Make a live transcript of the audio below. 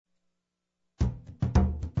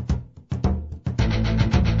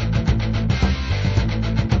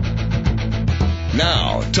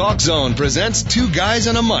Now, Talk Zone presents Two Guys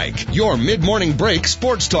and a Mic, your mid-morning break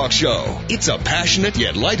sports talk show. It's a passionate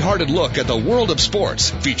yet lighthearted look at the world of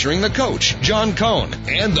sports, featuring the coach, John Cohn,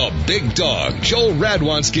 and the big dog, Joel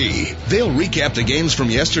Radwanski. They'll recap the games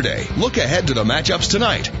from yesterday, look ahead to the matchups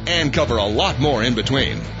tonight, and cover a lot more in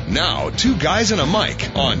between. Now, Two Guys and a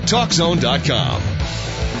Mic on TalkZone.com.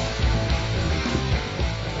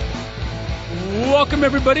 Welcome,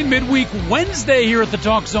 everybody. Midweek Wednesday here at the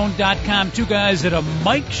TalkZone.com. Two Guys at a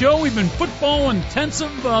Mic show. We've been football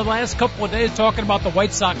intensive last couple of days, talking about the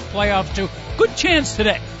White Sox playoffs, too. Good chance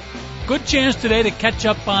today to catch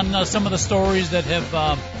up on some of the stories that have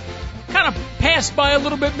kind of passed by a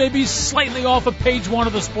little bit, maybe slightly off of page one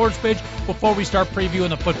of the sports page before we start previewing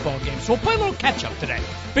the football game. So we'll play a little catch-up today.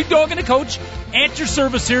 Big Dog and the Coach at your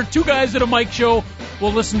service here. Two Guys at a Mic show.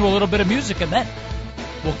 We'll listen to a little bit of music, and then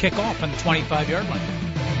we'll kick off on the 25-yard line.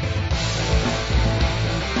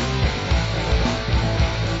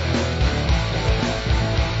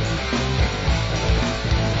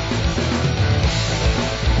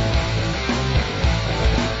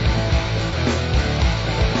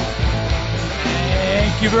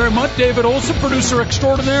 Thank you very much, David Olson, producer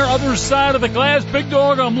extraordinaire, other side of the glass. Big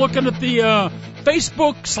Dog, I'm looking at the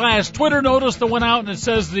Facebook/Twitter notice that went out, and it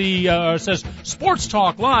says says Sports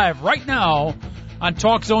Talk Live right now on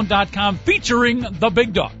TalkZone.com featuring the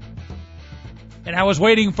Big Dog. And I was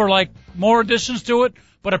waiting for more additions to it,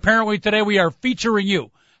 but apparently today we are featuring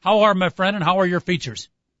you. How are, my friend, and how are your features?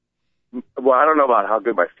 Well, I don't know about how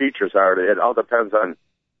good my features are. It all depends on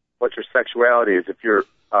what your sexuality is. If you're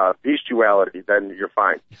bestiality, then you're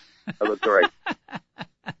fine. That looks great.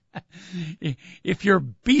 If you're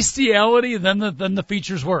bestiality, then the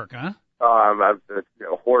features work, huh?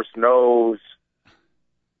 Horse nose,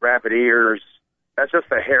 rabbit ears. That's just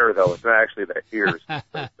the hair, though. It's not actually the ears. It's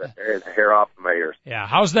the hair off of my ears. Yeah.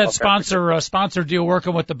 How's that sponsor deal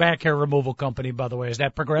working with the back hair removal company, by the way? Is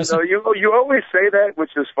that progressive? You always say that,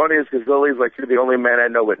 which is funny, is because Lily's like, you're the only man I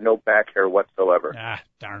know with no back hair whatsoever. Ah,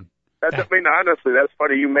 darn. Honestly, that's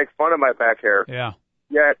funny. You make fun of my back hair. Yeah.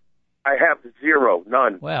 Yet I have zero,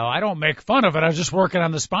 none. Well, I don't make fun of it. I was just working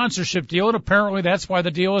on the sponsorship deal, and apparently that's why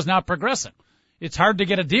the deal is not progressing. It's hard to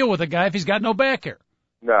get a deal with a guy if he's got no back hair.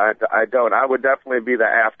 No, I don't. I would definitely be the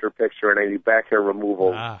after picture in any back hair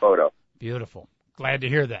removal photo. Beautiful. Glad to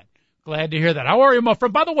hear that. How are you, my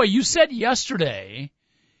friend? By the way, you said yesterday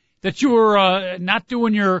that you were not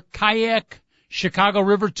doing your kayak Chicago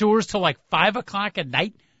River tours till 5 o'clock at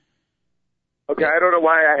night. Okay, I don't know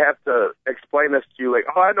why I have to explain this to you.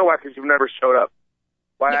 I know why, because you've never showed up.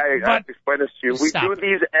 I have to explain this to you. We do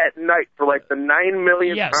these at night for the 9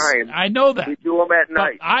 millionth time. I know that. We do them at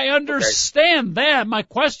night. I understand that. My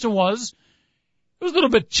question was, it was a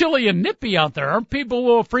little bit chilly and nippy out there. Aren't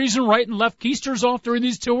people freezing right and left keisters off during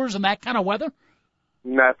these tours in that kind of weather?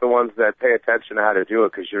 Not the ones that pay attention to how to do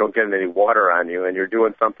it, because you don't get any water on you and you're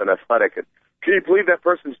doing something athletic. Can you believe that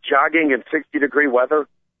person's jogging in 60-degree weather?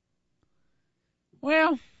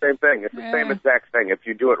 Well, same thing. It's the same exact thing. If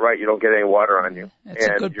you do it right, you don't get any water on you. That's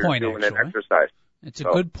a good point, you're doing actually. an exercise. It's a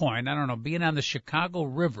good point. I don't know, being on the Chicago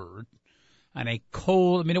River on a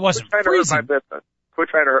cold, it wasn't freezing. Quit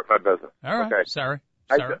trying to hurt my business. All right, okay. Sorry.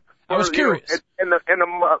 I was curious.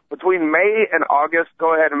 Between May and August,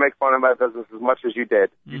 go ahead and make fun of my business as much as you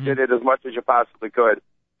did. Mm-hmm. You did it as much as you possibly could,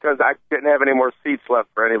 because I didn't have any more seats left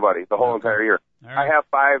for anybody the whole entire year. Right. I have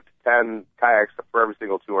 5 to 10 kayaks for every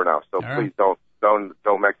single tour now, so please don't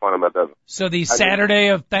make fun of my business. So the Saturday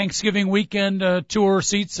of Thanksgiving weekend tour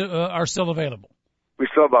seats are still available? We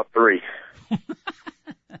still have about 3.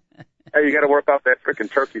 Hey, you got to work out that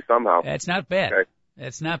freaking turkey somehow. That's not bad. Okay.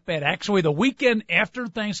 That's not bad. Actually, the weekend after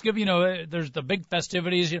Thanksgiving, there's the big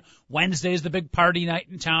festivities. Wednesday's the big party night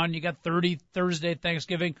in town. You got Thursday,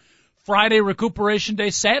 Thanksgiving. Friday, recuperation day.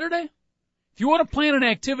 Saturday? If you want to plan an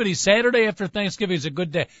activity, Saturday after Thanksgiving is a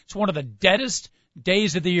good day. It's one of the deadest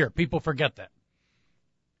days of the year. People forget that.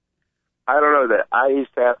 I don't know that. I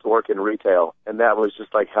used to have to work in retail, and that was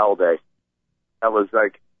just like hell day. That was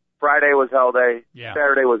Friday was hell day. Yeah.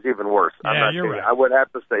 Saturday was even worse. Yeah, you're right. I would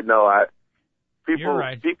have to say no.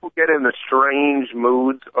 People get in the strange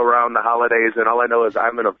moods around the holidays, and all I know is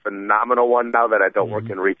I'm in a phenomenal one now that I don't work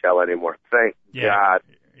in retail anymore. Thank God.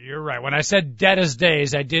 You're right. When I said deadest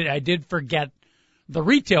days, I did forget the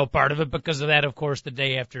retail part of it because of that, of course, the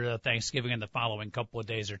day after Thanksgiving and the following couple of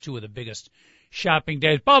days are two of the biggest shopping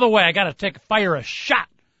days. By the way, I got to fire a shot,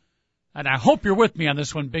 and I hope you're with me on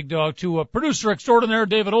this one, Big Dog, to producer extraordinaire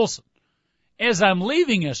David Olson. As I'm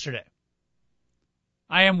leaving yesterday,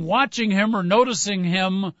 I am watching him or noticing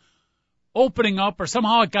him opening up, or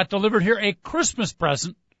somehow it got delivered here, a Christmas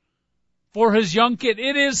present for his young kid.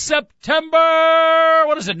 It is September,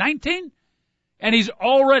 19? And he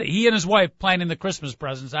and his wife planning the Christmas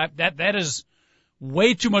presents. That is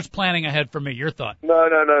way too much planning ahead for me. Your thought? No.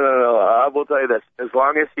 I will tell you this. As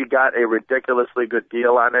long as he got a ridiculously good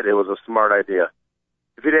deal on it, it was a smart idea.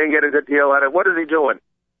 If he didn't get a good deal on it, what is he doing?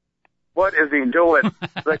 What is he doing?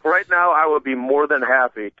 Like right now, I would be more than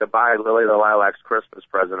happy to buy Lily the Lilac's Christmas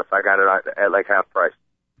present if I got it at like half price.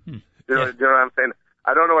 You know what I'm saying?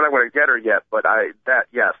 I don't know what I'm going to get her yet, but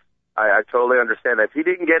yes, I totally understand that. If he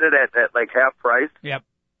didn't get it at like half price, yep.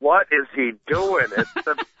 What is he doing? It's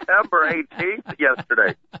September 18th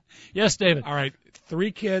yesterday. Yes, David. All right,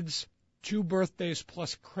 3 kids, 2 birthdays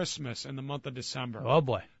plus Christmas in the month of December. Oh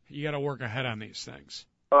boy, you got to work ahead on these things.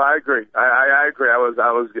 Oh, I agree. I agree. I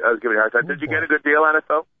was giving you a hard time. Did you get a good deal on it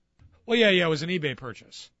though? Well, yeah. It was an eBay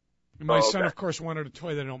purchase. And my son, of course, wanted a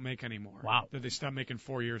toy they don't make anymore. Wow. That they stopped making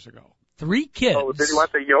 4 years ago. 3 kids. Oh, did he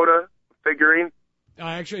want the Yoda figurine?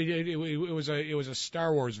 Actually, it was a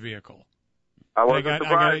Star Wars vehicle. I wasn't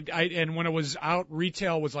surprised. And when it was out,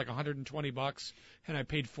 retail was like $120, and I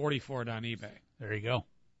paid $40 for it on eBay. There you go.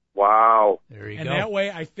 Wow. There you go. And that way,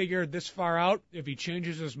 I figured this far out, if he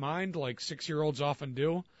changes his mind, like 6-year-olds often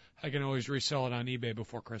do, I can always resell it on eBay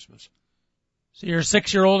before Christmas. So your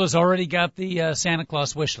 6-year-old has already got the Santa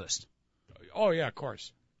Claus wish list. Oh yeah, of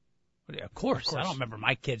course. Yeah, of course. I don't remember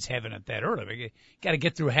my kids having it that early. You got to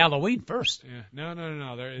get through Halloween first. Yeah.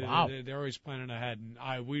 No. They're always planning ahead,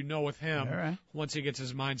 and we know with him, right. Once he gets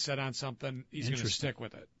his mind set on something, he's going to stick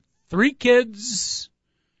with it. 3 kids,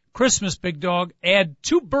 Christmas, big dog. Add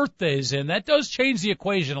 2 birthdays in. That does change the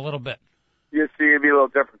equation a little bit. You see, it'd be a little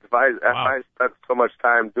different if I spent so much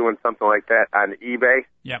time doing something like that on eBay.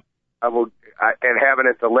 Yep. And having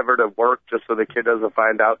it delivered at work just so the kid doesn't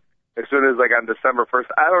find out. As soon as, like, on December 1st,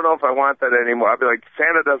 I don't know if I want that anymore. I'll be like,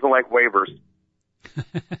 Santa doesn't like waivers.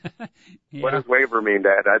 Yeah. What does waiver mean,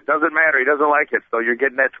 Dad? It doesn't matter. He doesn't like it, so you're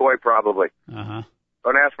getting that toy probably. Uh-huh.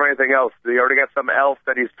 Don't ask for anything else. He already got some elf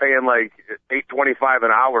that he's paying, like, $8.25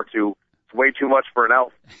 an hour to. It's way too much for an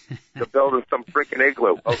elf to build in some freaking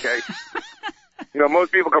igloo, okay?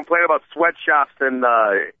 Most people complain about sweatshops and,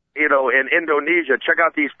 in Indonesia. Check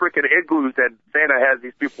out these freaking igloos that Santa has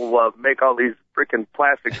these people make all these freaking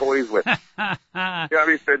plastic toys with. That's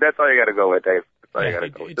all you got to go with, Dave. That's all you got to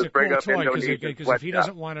go with. It's Just bring cool up toy, Indonesian because if he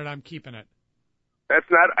doesn't want it, I'm keeping it. That's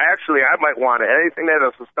not actually. I might want it. Anything that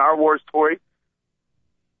is a Star Wars toy.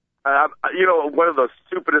 One of the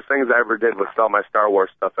stupidest things I ever did was sell my Star Wars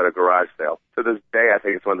stuff at a garage sale. To this day, I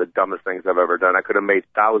think it's one of the dumbest things I've ever done. I could have made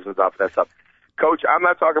thousands off that stuff. Coach, I'm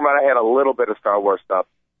not talking about I had a little bit of Star Wars stuff.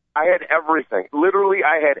 I had everything. Literally,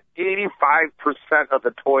 I had 85% of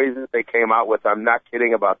the toys that they came out with. I'm not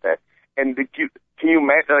kidding about that. And can you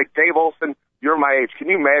imagine, like Dave Olson, you're my age. Can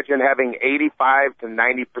you imagine having 85 to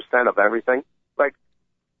 90% of everything? Like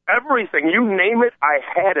everything, you name it, I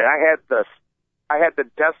had it. I had the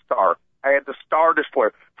Death Star. I had the Star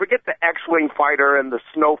Destroyer. Forget the X-Wing fighter and the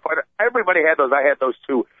Snow fighter. Everybody had those. I had those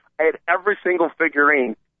too. I had every single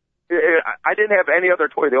figurine. I didn't have any other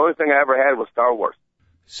toy. The only thing I ever had was Star Wars.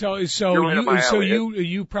 So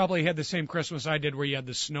you probably had the same Christmas I did, where you had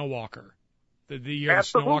the Snow Walker. The year the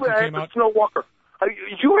Snow Walker came out. The Snow Walker.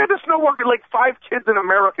 You had the Snow Walker. Like 5 kids in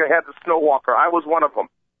America had the Snow Walker. I was one of them.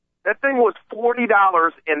 That thing was $40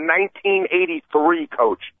 in 1983,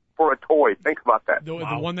 Coach, for a toy. Think about that. The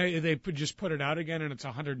one they just put it out again, and it's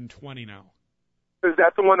 $120 now. Is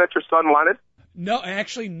that the one that your son wanted? No,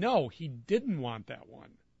 actually, no. He didn't want that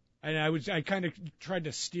one. And I kind of tried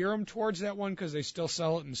to steer him towards that one because they still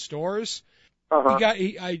sell it in stores. Uh-huh.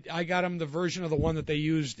 I got him the version of the one that they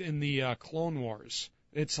used in the Clone Wars.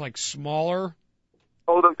 It's like smaller.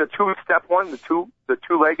 Oh, the 2-step one, the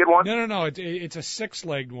two-legged one. No. It's a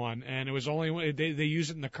 6-legged one, and it was only they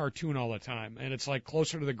use it in the cartoon all the time, and it's like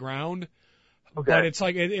closer to the ground. Okay. But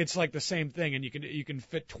it's like the same thing, and you can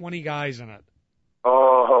fit 20 guys in it.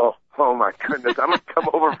 Oh my goodness! I'm gonna come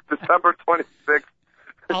over December 26th.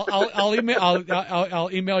 I'll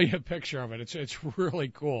email you a picture of it. It's really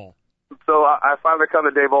cool. So I finally come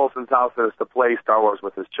to Dave Olson's house and it's to play Star Wars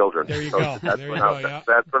with his children. There you go. That's when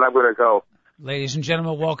I'm going to go. Ladies and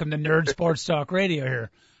gentlemen, welcome to Nerd Sports Talk Radio here.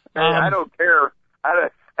 Hey, I don't care.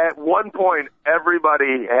 At one point,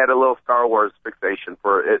 everybody had a little Star Wars fixation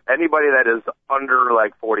for it. Anybody that is under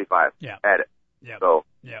like 45 had it. Yeah. So.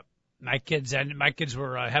 Yep. My kids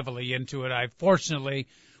were heavily into it. I fortunately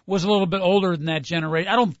was a little bit older than that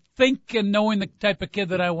generation. I don't think, and knowing the type of kid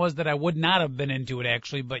that I was, that I would not have been into it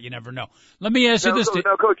actually, but you never know. Let me ask you this.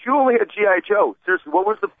 No, Coach, you only had G.I. Joe. Seriously, what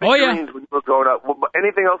was the figurines when you were growing up?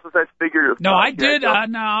 Anything else besides figures? No, I did.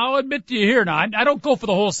 No, I'll admit to you here. Now, I don't go for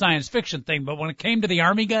the whole science fiction thing, but when it came to the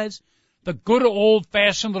Army guys, the good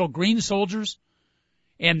old-fashioned little green soldiers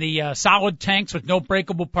and the solid tanks with no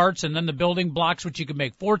breakable parts, and then the building blocks which you could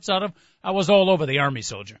make forts out of. I was all over the Army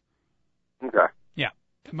soldier. Okay. Yeah.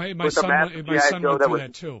 My son went through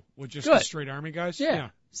that too, with just the straight Army guys. Yeah.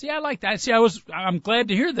 See, I like that. See, I'm glad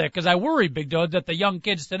to hear that, because I worry, Big Dog, that the young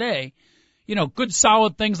kids today, good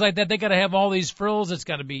solid things like that, they got to have all these frills. It's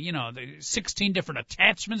got to be, 16 different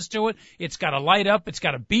attachments to it. It's got to light up. It's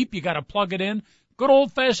got to beep. You got to plug it in. Good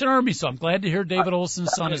old-fashioned Army. So I'm glad to hear David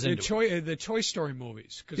Olson's son is into it. The Toy Story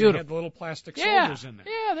movies, because they had the little plastic soldiers in there.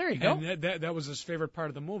 Yeah, there you go. And that was his favorite part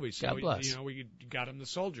of the movie. So God bless. we got him the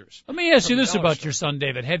soldiers. Let me ask you this about your son,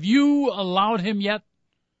 David. Have you allowed him yet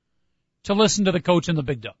to listen to the coach and the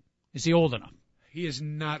Big Dog? Is he old enough? He is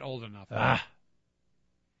not old enough.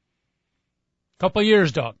 Couple of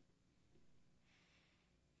years, dog.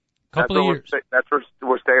 Couple of years. That's what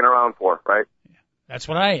we're staying around for, right? Yeah, that's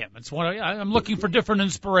what I am. I'm looking for different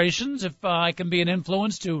inspirations. If I can be an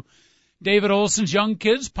influence to David Olson's young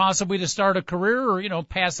kids, possibly to start a career, or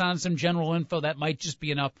pass on some general info, that might just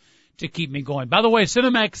be enough to keep me going. By the way,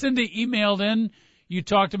 Cinemax Cindy emailed in. You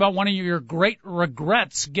talked about one of your great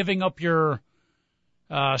regrets giving up your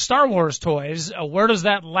Star Wars toys. Where does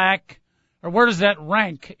that rank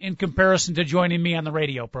in comparison to joining me on the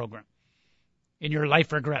radio program in your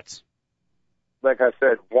life regrets? Like I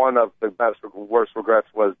said, one of the worst regrets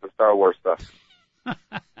was the Star Wars stuff.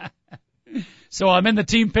 So I'm in the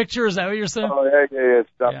team picture, is that what you're saying? Oh, yeah, it's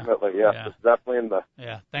definitely, yeah. It's definitely in the...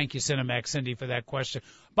 Yeah, thank you, Cinemax Cindy, for that question.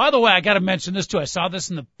 By the way, I got to mention this, too. I saw this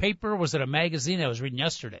in the paper. Was it a magazine I was reading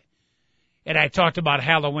yesterday? And I talked about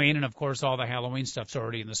Halloween, and, of course, all the Halloween stuff's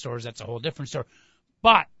already in the stores. That's a whole different story.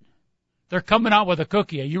 But they're coming out with a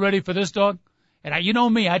cookie. Are you ready for this, dog? And you know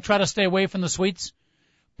me, I try to stay away from the sweets.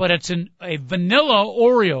 But it's a vanilla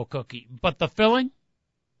Oreo cookie. But the filling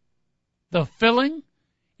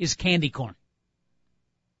is candy corn.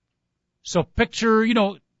 So picture,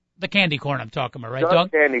 the candy corn I'm talking about, right, Just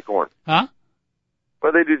dog? Candy corn. Huh?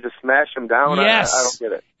 What do they do, just smash them down? Yes. I don't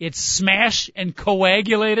get it. It's smashed and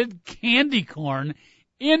coagulated candy corn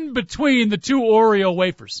in between the two Oreo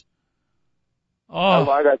wafers. Oh,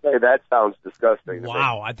 I gotta say, that sounds disgusting.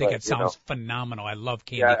 Wow, I think it sounds phenomenal. I love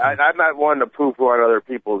candy corn. I'm not one to poo-poo on other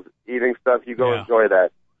people's eating stuff. You go enjoy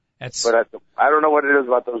that. But I don't know what it is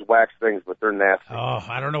about those wax things, but they're nasty. Oh,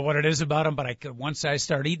 I don't know what it is about them, but once I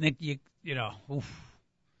start eating it, oof.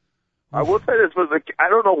 I will say this, I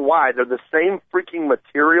don't know why. They're the same freaking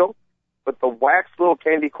material, but the wax little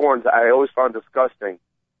candy corns I always found disgusting.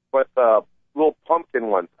 But the little pumpkin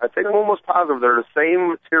ones, I think I'm almost positive they're the same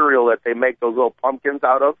material that they make those little pumpkins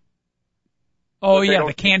out of. Oh, yeah,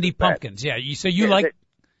 the candy pumpkins. Yeah, you like...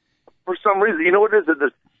 For some reason, you know what it is?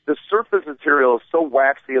 The surface material is so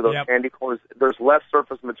waxy of those candy corns. There's less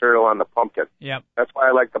surface material on the pumpkin. Yep. That's why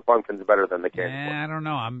I like the pumpkins better than the candy corn. I don't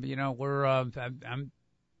know.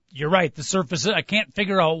 You're right. The surface, I can't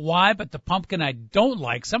figure out why, but the pumpkin I don't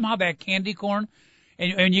like. Somehow that candy corn,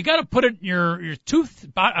 and you got to put it in your tooth,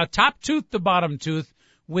 top tooth to bottom tooth,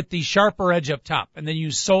 with the sharper edge up top, and then you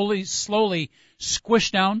slowly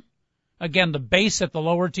squish down again the base at the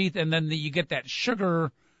lower teeth, and then you get that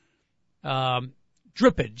sugar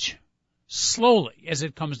drippage slowly as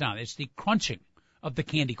it comes down. It's the crunching of the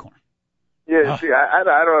candy corn. Yeah, see, I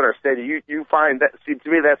don't understand. You find that, see, to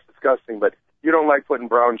me that's disgusting, but you don't like putting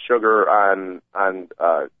brown sugar on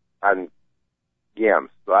yams.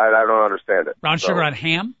 So I don't understand it. Brown sugar on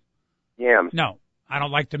ham? Yams. No, I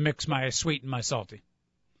don't like to mix my sweet and my salty.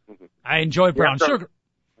 Mm-hmm. I enjoy brown sugar.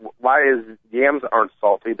 Why is yams aren't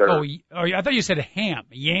salty? I thought you said ham.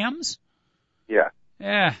 Yams? Yeah.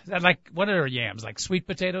 Yeah, what are yams? Like sweet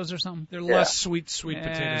potatoes or something? They're less sweet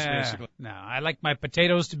potatoes, basically. No, I like my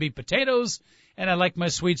potatoes to be potatoes, and I like my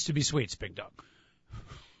sweets to be sweets, Big Dog.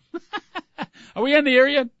 Are we in the air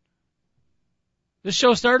yet? This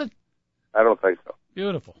show started? I don't think so.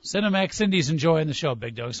 Beautiful. Cinemax Cindy's enjoying the show,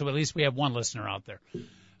 Big Dog, so at least we have one listener out there.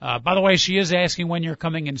 By the way, she is asking when you're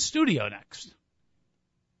coming in studio next.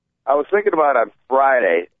 I was thinking about on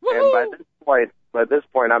Friday, Woo-hoo! And by this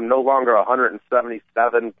point, I'm no longer a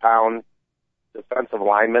 177-pound defensive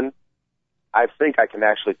lineman. I think I can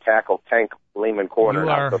actually tackle Tank Lehman corner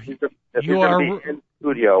now. So if he's going to be in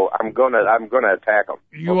studio, I'm gonna attack him.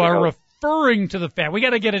 You are referring to the fact, we got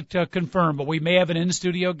to get it confirmed, but we may have an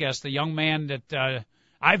in-studio guest, the young man that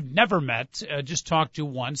I've never met, just talked to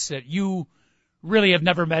once, that you really have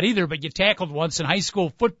never met either, but you tackled once in high school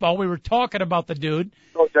football. We were talking about the dude.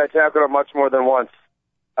 Coach, I tackled him much more than once.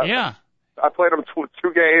 Yeah. I played him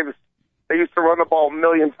two games. They used to run the ball a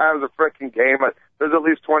million times a freaking game. There's at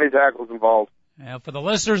least 20 tackles involved. For the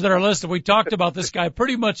listeners that are listening, we talked about this guy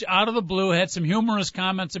pretty much out of the blue, had some humorous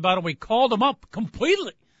comments about it. We called him up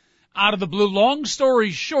completely out of the blue. Long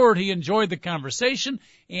story short, he enjoyed the conversation,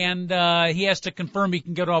 and he has to confirm he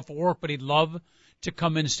can get off of work, but he'd love to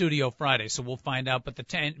come in studio Friday, so we'll find out. But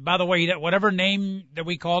by the way, whatever name that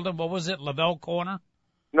we called him, what was it, Lavelle Corner?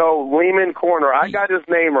 No, Lehman Corner. I got his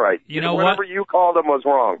name right. You know whatever you called him was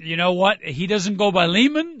wrong. You know what? He doesn't go by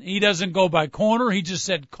Lehman. He doesn't go by Corner. He just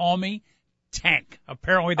said, call me Tank.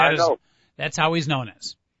 Apparently that's how he's known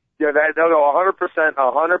as. Yeah,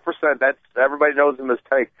 100%. That's everybody knows him as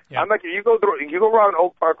Tank. Yeah. I'm like, you go around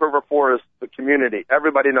Oak Park River Forest, the community,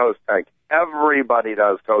 everybody knows Tank. Everybody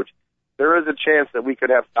does, Coach. There is a chance that we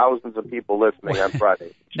could have thousands of people listening on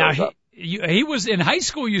Friday. Now, he was in high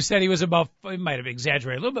school. You said he was about, he might have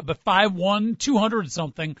exaggerated a little bit, but 5'1", 200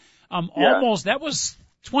 something. Almost, that was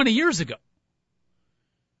 20 years ago.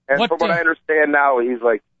 And from what I understand now, he's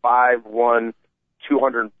like 5'1",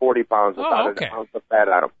 240 pounds without an ounce of fat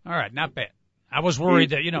on him. All right, not bad. I was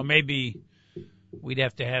worried that, maybe we'd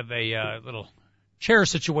have to have a little chair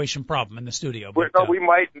situation problem in the studio. But, we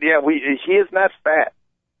might. Yeah, he is not fat.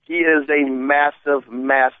 He is a massive,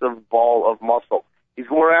 massive ball of muscle. He's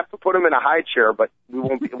going to have to put him in a high chair, but it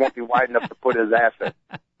won't be wide enough to put his ass in.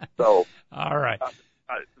 So, all right.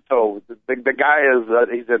 So the guy is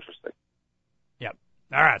he's interesting. Yep.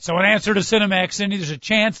 All right. So in answer to Cinemax, Cindy, there's a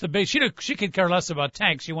chance she could care less about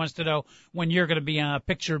Tank. She wants to know when you're going to be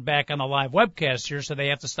pictured back on the live webcast here, so they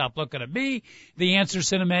have to stop looking at me. The answer,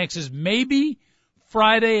 Cinemax, is maybe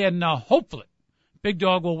Friday, and hopefully Big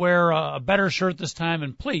Dog will wear a better shirt this time,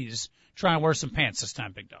 and please try and wear some pants this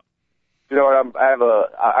time, Big Dog. You know what? I'm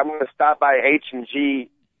going to stop by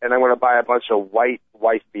H&G, and I'm going to buy a bunch of white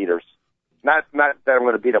wife beaters. Not that I'm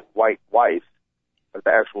going to beat up white wife, but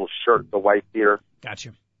the actual shirt, the wife beater.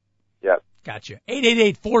 Gotcha. Yeah. Gotcha.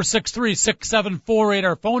 888-463-6748,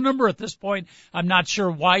 our phone number. At this point, I'm not sure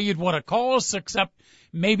why you'd want to call us, except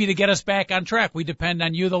maybe to get us back on track. We depend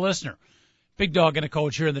on you, the listener. Big Dog and a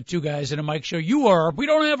Coach here in the Two Guys and a Mike show. We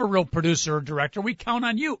don't have a real producer or director. We count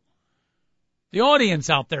on you, the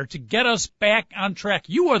audience out there, to get us back on track.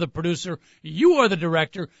 You are the producer. You are the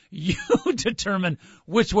director. You determine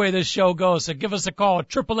which way this show goes. So give us a call at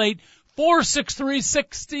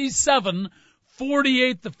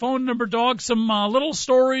 888-463-6748. The phone number, Dog. Some little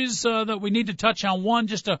stories that we need to touch on. One,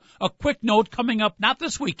 just a quick note coming up, not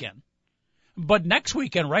this weekend, but next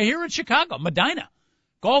weekend right here in Chicago, Medina.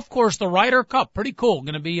 Golf course, the Ryder Cup. Pretty cool.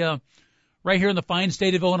 Going to be right here in the fine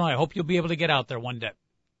state of Illinois. I hope you'll be able to get out there one day.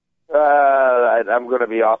 I'm going to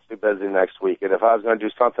be awfully busy next week, and if I was going to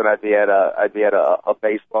do something, I'd be at a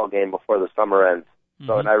baseball game before the summer ends. Mm-hmm.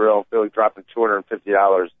 So, and I really don't feel like dropping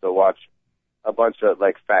 $250 to watch a bunch of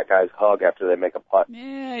fat guys hug after they make a putt.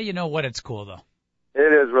 Yeah, you know what? It's cool though.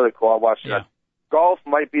 It is really cool. I watched it. Golf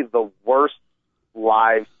might be the worst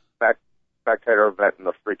live spectator event in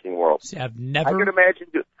the freaking world. See, I've never. I can imagine.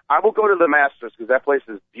 I will go to the Masters because that place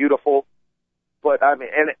is beautiful. But I mean,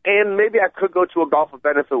 and maybe I could go to a golf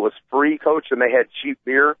event if it was free, Coach, and they had cheap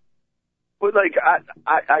beer. But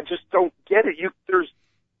I just don't get it. There's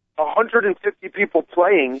 150 people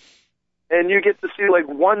playing, and you get to see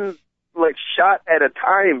one shot at a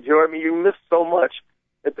time. You know what I mean? You miss so much.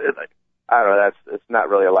 I don't know. It's not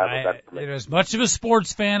really a live event for me. As much of a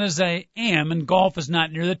sports fan as I am, and golf is not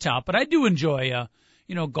near the top, but I do enjoy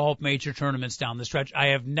golf major tournaments down the stretch. I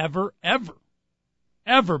have never ever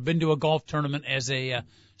been to a golf tournament as a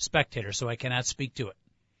spectator, so I cannot speak to it.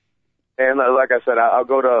 And like I said, I'll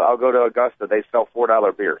go to Augusta. They sell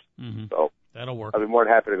 $4 beers, so that'll work. I'll be more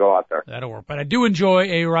than happy to go out there. That'll work. But I do enjoy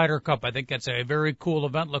a Ryder Cup. I think that's a very cool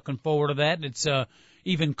event. Looking forward to that. And it's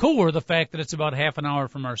even cooler the fact that it's about half an hour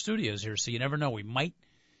from our studios here, so you never know. We might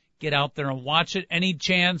get out there and watch it. Any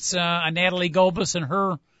chance Natalie Gulbis and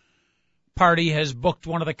her party has booked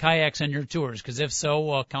one of the kayaks on your tours? Because if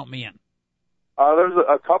so, count me in. There's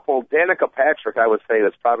a couple. Danica Patrick, I would say,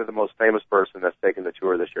 that's probably the most famous person that's taken the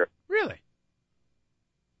tour this year. Really?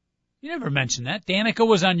 You never mentioned that. Danica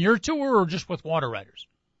was on your tour or just with Water Riders?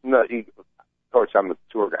 No, Coach, I'm the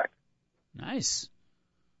tour guy. Nice.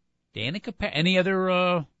 Danica any other...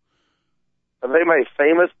 Are they my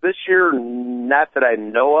famous this year? Not that I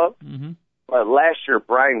know of. Mm-hmm. But last year,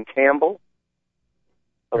 Brian Campbell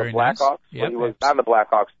of the Blackhawks. Nice. Yep, he was on the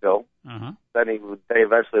Blackhawks still. Uh-huh. Then they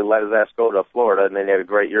eventually let his ass go to Florida, and then they had a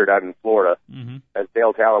great year down in Florida. Mm-hmm. As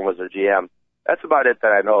Dale Talon was their GM. That's about it that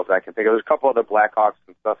I know of that I can think of. There's a couple other Blackhawks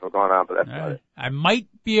and stuff that have gone on, but that's about it. I might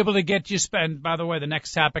be able to get you spent. By the way, the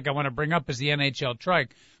next topic I want to bring up is the NHL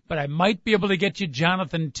trike, but I might be able to get you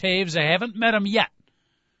Jonathan Taves. I haven't met him yet,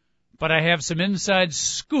 but I have some inside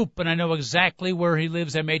scoop, and I know exactly where he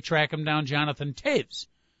lives. I may track him down. Jonathan Taves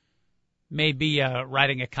may be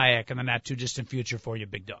riding a kayak in the not-too-distant future for you,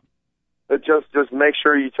 Big Dog. Just make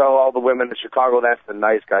sure you tell all the women in Chicago that's the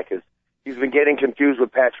nice guy, because he's been getting confused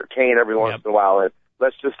with Patrick Kane every once in a while. And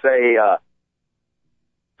let's just say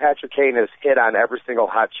Patrick Kane has hit on every single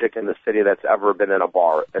hot chick in the city that's ever been in a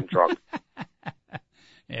bar and drunk.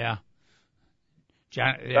 Yeah.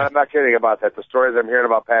 I'm not kidding about that. The stories I'm hearing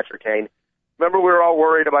about Patrick Kane. Remember we were all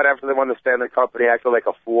worried about after they won the Stanley Cup and he acted like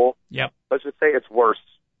a fool? Yep. Let's just say it's worse.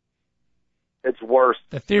 It's worse.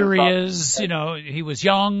 The theory is, he was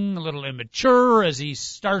young, a little immature. As he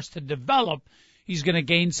starts to develop, he's going to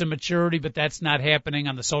gain some maturity, but that's not happening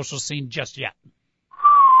on the social scene just yet.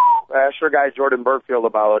 I sure got Jordan Burfield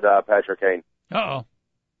about Patrick Kane. Uh-oh.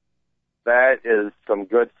 That is some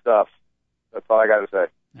good stuff. That's all I got to say.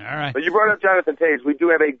 All right. But you brought up Jonathan Taves. We do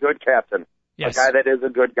have a good captain. Yes. A guy that is a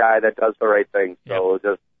good guy that does the right thing. So Yep.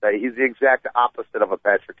 just say he's the exact opposite of a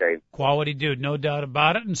Patrick Kane. Quality dude, no doubt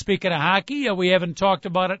about it. And speaking of hockey, we haven't talked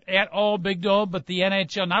about it at all, Big Dog, but the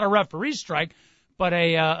NHL, not a referee strike, but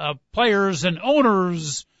a players and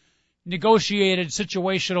owners negotiated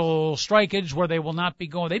situational strikeage where they will not be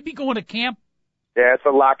going. They'd be going to camp. Yeah, it's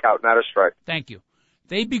a lockout, not a strike. Thank you.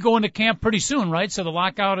 They'd be going to camp pretty soon, right? So the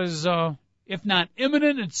lockout is, if not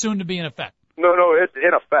imminent, it's soon to be in effect. No, it's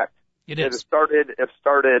in effect. It is. It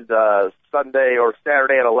started Sunday or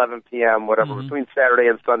Saturday at 11 p.m., whatever, between Saturday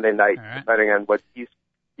and Sunday night, depending on what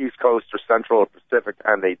East Coast or Central or Pacific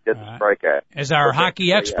time they did the strike at. As our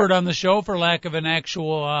hockey expert on the show, for lack of an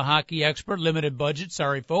actual hockey expert, limited budget,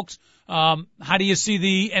 sorry folks, how do you see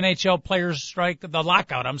the NHL players strike, the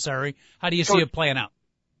lockout, I'm sorry, how do you see it playing out?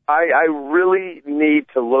 I really need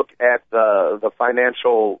to look at the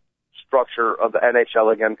financial structure of the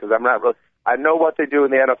NHL again, because I'm not really, I know what they do in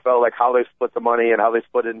the NFL, like how they split the money and how they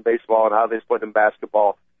split it in baseball and how they split it in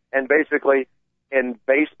basketball. And basically, in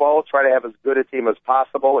baseball, try to have as good a team as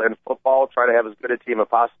possible. In football, try to have as good a team as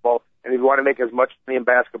possible. And if you want to make as much money in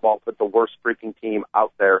basketball, put the worst freaking team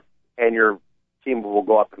out there, and your team will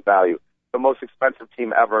go up in value. The most expensive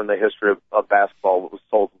team ever in the history of basketball was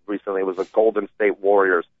sold recently was the Golden State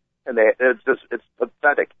Warriors. And it's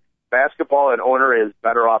pathetic. Basketball and owner is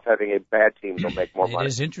better off having a bad team. They'll make more money. It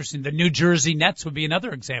is interesting. The New Jersey Nets would be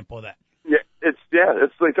another example of that.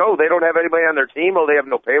 It's like, oh, they don't have anybody on their team. Oh, they have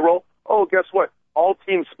no payroll. Oh, guess what? All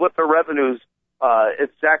teams split their revenues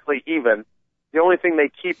exactly even. The only thing they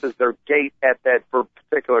keep is their gate at that for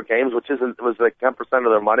particular games, which was like 10%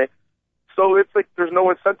 of their money. So it's like there's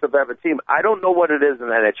no incentive to have a team. I don't know what it is in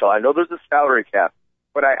the NHL. I know there's a salary cap,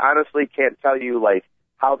 but I honestly can't tell you like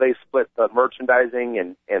how they split the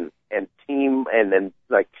merchandising and team and then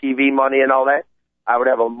like TV money and all that. I would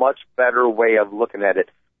have a much better way of looking at it.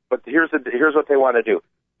 But here's what they want to do.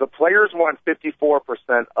 The players want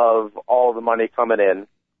 54% of all the money coming in,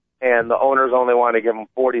 and the owners only want to give them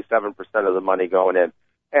 47% of the money going in.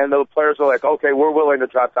 And the players are like, okay, we're willing to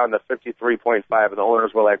drop down to 53.5, and the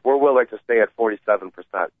owners were like, we're willing to stay at 47%.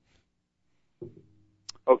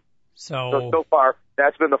 Okay. So far,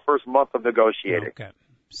 that's been the first month of negotiating. Okay.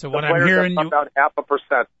 So what I'm hearing, down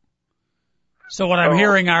 0.5%. So what I'm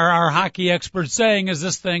hearing our hockey experts saying is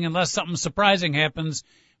this thing, unless something surprising happens,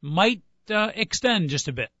 might extend just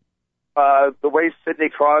a bit. The way Sidney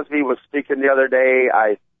Crosby was speaking the other day,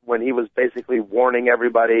 when he was basically warning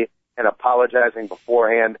everybody and apologizing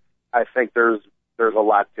beforehand, I think there's a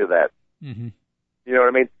lot to that. Mm-hmm. You know what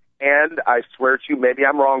I mean? And I swear to you, maybe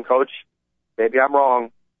I'm wrong, Coach. Maybe I'm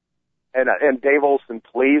wrong. And Dave Olson,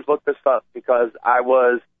 please look this up, because I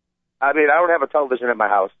don't have a television at my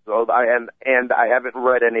house, so I haven't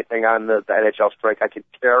read anything on the NHL strike. I could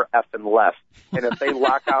care effing less. And if they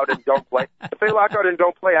lock out and don't play,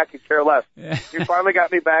 I could care less. Yeah. You finally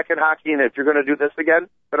got me back in hockey, and if you're going to do this again,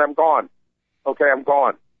 then I'm gone. Okay, I'm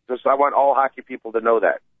gone. Just I want all hockey people to know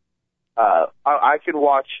that. I can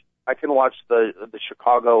watch the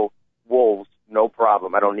Chicago Wolves, no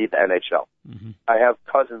problem. I don't need the NHL. Mm-hmm. I have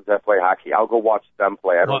cousins that play hockey. I'll go watch them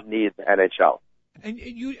play. I don't need the NHL. And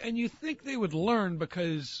you think they would learn,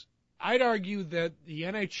 because I'd argue that the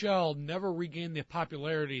NHL never regained the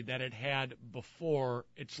popularity that it had before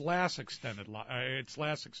its last extended work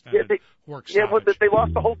stoppage. Yeah, but they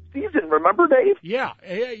lost the whole season. Remember, Dave? Yeah,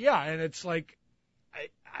 and it's like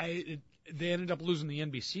they ended up losing the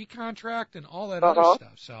NBC contract and all that other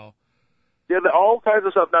stuff. So. Yeah, all kinds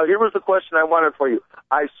of stuff. Now, here was the question I wanted for you.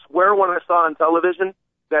 I swear when I saw on television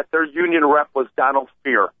that their union rep was Donald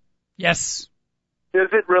Fear. Yes. Is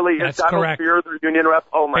it really? That's is Donald correct. Fear their union rep?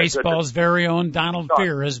 Oh, my goodness. Baseball's very own Donald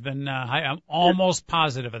Fear has been, I'm almost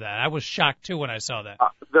positive of that. I was shocked, too, when I saw that.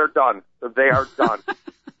 They're done. They are done.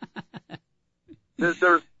 There's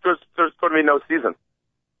going to be no season.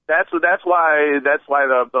 That's why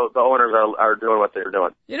the owners are doing what they're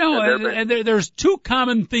doing. You know, and there's two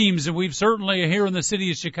common themes, and we've certainly here in the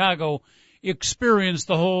city of Chicago experienced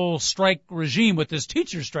the whole strike regime with this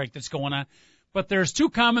teacher strike that's going on. But there's two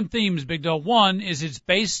common themes, Big Dog. One is it's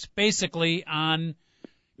based basically on,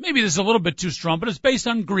 maybe this is a little bit too strong, but it's based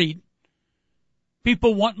on greed.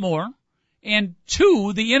 People want more. And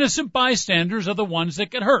two, the innocent bystanders are the ones that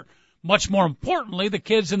get hurt. Much more importantly, the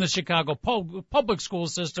kids in the Chicago public school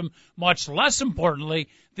system. Much less importantly,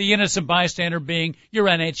 the innocent bystander being your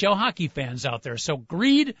NHL hockey fans out there. So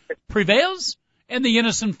greed prevails, and the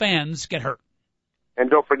innocent fans get hurt. And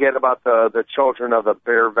don't forget about the children of the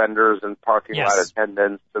beer vendors and parking lot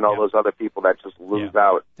attendants and all those other people that just lose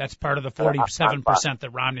out. That's part of the 47% that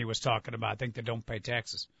Romney was talking about, I think, that don't pay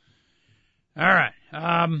taxes. All right.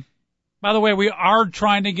 By the way, we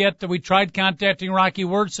tried contacting Rocky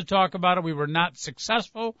Wirtz to talk about it. We were not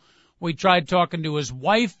successful. We tried talking to his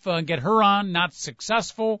wife, get her on, not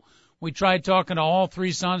successful. We tried talking to all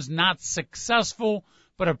three sons, not successful.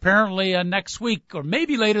 But apparently next week, or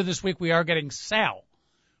maybe later this week, we are getting Sal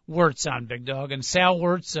Wirtz on, Big Dog. And Sal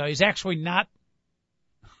Wirtz, he's actually not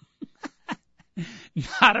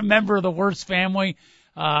a member of the Wirtz family,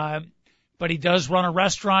 but he does run a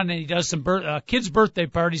restaurant, and he does some kids' birthday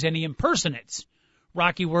parties, and he impersonates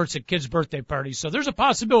Rocky Wirtz at kids' birthday parties. So there's a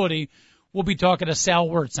possibility we'll be talking to Sal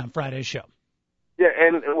Wirtz on Friday's show. Yeah,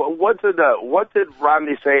 and what did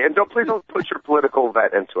Romney say? And please don't put your political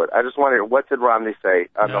vet into it. I just want to hear, what did Romney say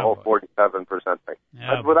on the whole 47% thing?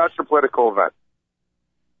 Without your political vet.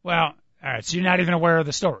 Well, all right, so you're not even aware of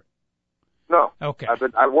the story? No. Okay.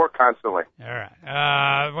 I work constantly. All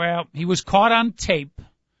right. Well, he was caught on tape,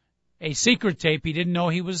 a secret tape. He didn't know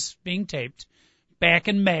he was being taped back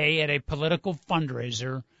in May at a political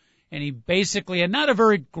fundraiser, and he basically, in not a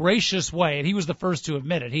very gracious way, and he was the first to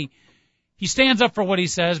admit it, he stands up for what he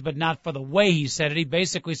says, but not for the way he said it. He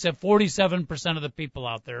basically said 47% of the people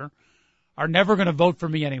out there are never going to vote for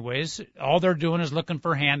me anyways. All they're doing is looking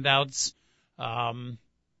for handouts.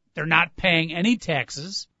 They're not paying any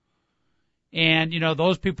taxes. And,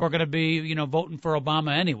 those people are going to be, voting for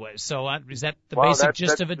Obama anyways. So is that the basic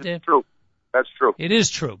gist of it, Dave? True. That's true. It is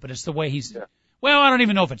true, but it's the way he's... Yeah. Well, I don't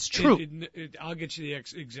even know if it's true. I'll get you the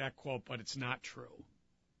exact quote, but it's not true.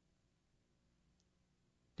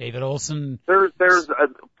 David Olson. There's at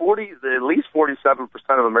least 47%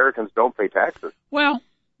 of Americans don't pay taxes. Well,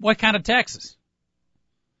 what kind of taxes?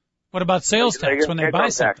 What about sales tax when they buy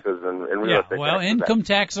something? Taxes and real estate taxes. Income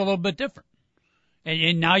tax is a little bit different.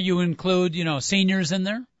 And now you include, seniors in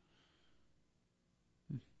there,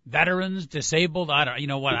 veterans, disabled. I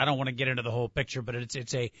don't want to get into the whole picture, but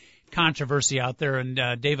it's a controversy out there. And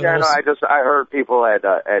David Olson. No, I heard people at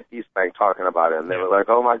East Bank talking about it, and they were like,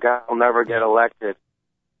 "Oh my God, I'll never get elected."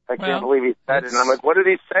 I can't believe he said it. And I'm like, what did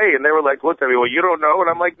he say? And they were like, looked at me, well, you don't know? And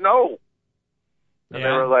I'm like, no. And they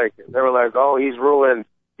were like, oh, he's ruined.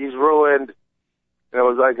 He's ruined. And it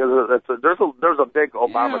was like, there's a big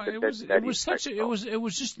Obama contingent. It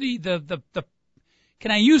was just the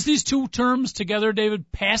can I use these two terms together,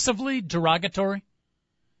 David? Passively derogatory.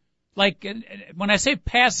 Like, when I say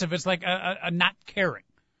passive, it's like a not caring.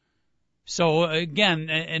 So again,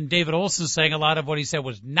 and David Olson saying a lot of what he said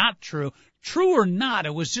was not true. True or not,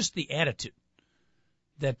 it was just the attitude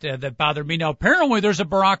that bothered me. Now, apparently there's a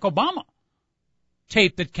Barack Obama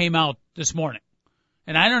tape that came out this morning.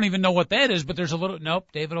 And I don't even know what that is, but there's a little, nope,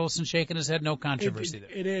 David Olson shaking his head, no controversy there.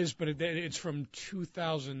 It is, but it's from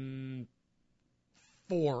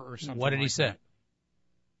 2004 or something. What did he say?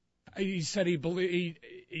 He said he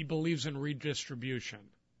believes in redistribution.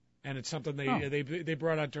 And it's something they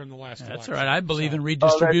brought out during the last election. That's all right. I believe in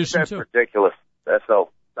redistribution, that's too. That's ridiculous.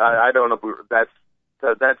 I don't know. That's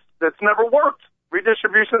never worked.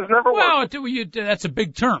 Redistribution has never worked. Well, that's a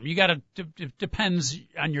big term. It depends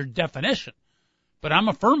on your definition. But I'm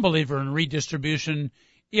a firm believer in redistribution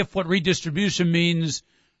if what redistribution means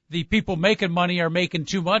the people making money are making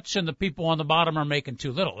too much and the people on the bottom are making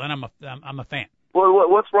too little. Then I'm a fan. Well,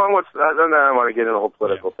 what's wrong with? I don't want to get into the whole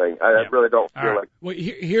political thing. I really don't feel like. Well,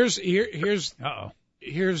 here's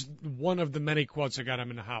one of the many quotes that got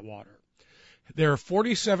him into hot water. There are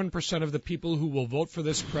 47% of the people who will vote for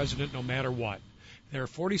this president no matter what. There are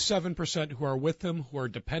 47% who are with him, who are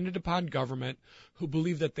dependent upon government, who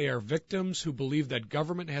believe that they are victims, who believe that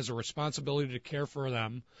government has a responsibility to care for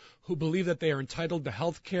them, who believe that they are entitled to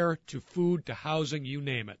health care, to food, to housing, you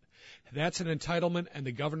name it. That's an entitlement, and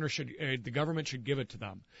the government should give it to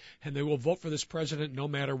them. And they will vote for this president no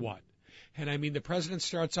matter what. And I mean, the president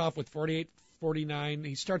starts off with 48 49.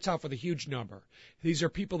 He starts off with a huge number. These are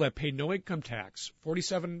people that pay no income tax.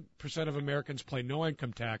 47% of Americans pay no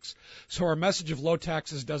income tax. So our message of low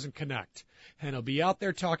taxes doesn't connect. And he'll be out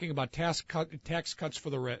there talking about tax cuts for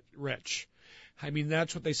the rich. I mean,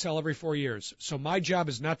 that's what they sell every 4 years. So my job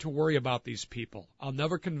is not to worry about these people. I'll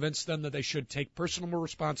never convince them that they should take personal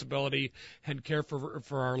responsibility and care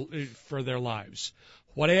for their lives.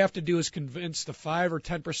 What I have to do is convince the 5 or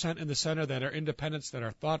 10% in the center that are independents, that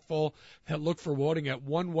are thoughtful, that look for voting at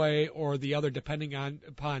one way or the other, depending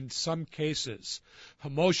upon some cases,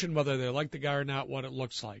 emotion, whether they like the guy or not, what it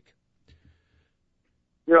looks like.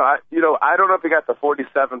 I don't know if he got the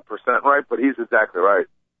 47% right, but he's exactly right.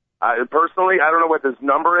 Personally, I don't know what this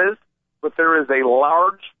number is, but there is a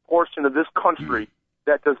large portion of this country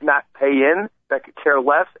that does not pay in, that could care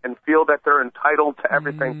less, and feel that they're entitled to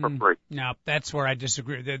everything for free. No, that's where I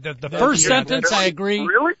disagree. The first sentence, I agree.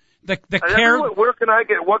 Really? The care. Where can I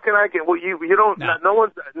get? What can I get? Well, you don't.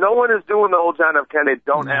 No one is doing the old John F. Kennedy.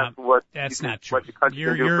 Don't ask what. That's not true. What the country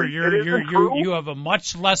can do for you. You have a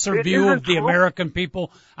much lesser view of the American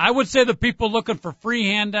people. I would say the people looking for free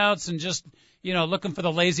handouts and just looking for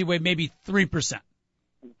the lazy way, maybe 3%.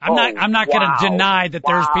 I'm not going to deny that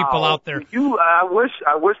there's people out there. I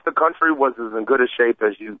wish the country was as in good a shape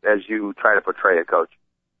as you try to portray it, Coach.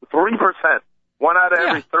 3%, 1 out of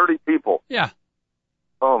every 30 people. Yeah.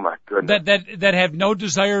 Oh my goodness. That have no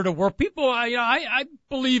desire to work. People, I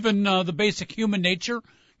believe in the basic human nature,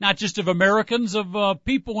 not just of Americans, of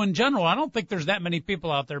people in general. I don't think there's that many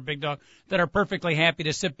people out there, Big Dog, that are perfectly happy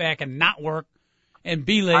to sit back and not work and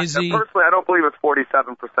be lazy. Personally, I don't believe it's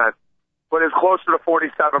 47%. But it's closer to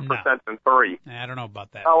 47% than 3. I don't know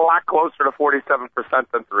about that. A lot closer to 47%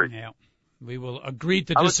 than 3. Yeah. We will agree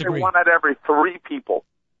to disagree. I would say 1 out of every 3 people.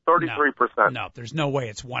 33%. No, there's no way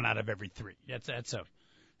it's 1 out of every 3. That's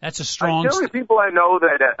a strong. The only people I know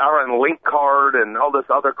that are on Link Card and all this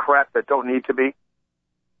other crap that don't need to be.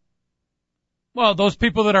 Well, those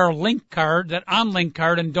people that are on Link Card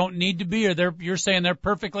and don't need to be, you're saying they're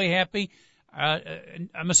perfectly happy.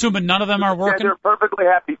 I'm assuming none of them are working. Yeah, they're perfectly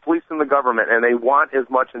happy fleecing the government, and they want as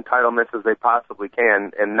much entitlements as they possibly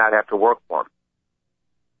can and not have to work for them.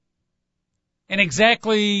 And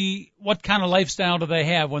exactly what kind of lifestyle do they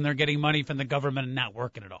have when they're getting money from the government and not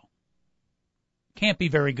working at all? Can't be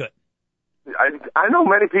very good. I know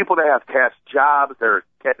many people that have cash jobs. They're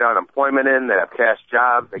getting unemployment in. They have cash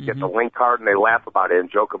jobs. They get the Link Card, and they laugh about it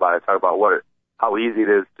and joke about it, talk about how easy it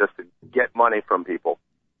is just to get money from people.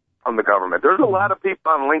 From the government. There's a lot of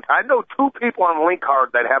people on Link. I know 2 people on Link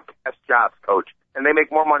Card that have cash jobs, Coach, and they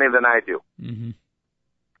make more money than I do. Mm-hmm.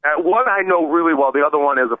 One I know really well. The other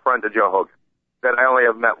one is a friend of Joe Hogan that I only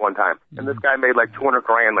have met one time. And this guy made like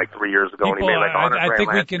 $200,000 like 3 years ago, and he made like $100,000 I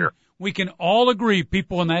think last year. We can all agree,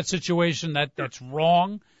 people in that situation, that's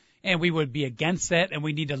wrong, and we would be against that, and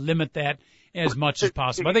we need to limit that as much as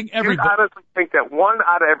possible. I think everybody. I honestly think that 1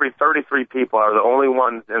 out of every 33 people are the only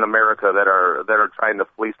ones in America that are trying to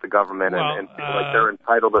fleece the government and feel like they're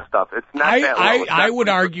entitled to stuff. It's not that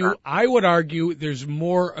low. I would argue there's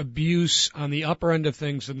more abuse on the upper end of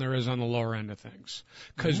things than there is on the lower end of things.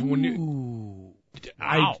 Because when you,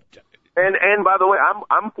 and by the way,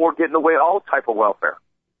 I'm for getting away all type of welfare.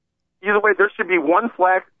 Either way, there should be one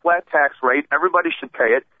flat tax rate. Everybody should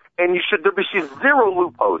pay it, and there should be zero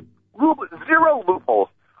loopholes. Zero loopholes.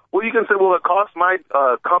 Well, you can say, well, it costs my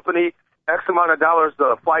company X amount of dollars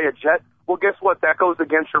to fly a jet. Well, guess what? That goes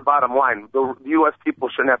against your bottom line. The U.S. people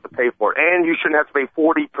shouldn't have to pay for it. And you shouldn't have to pay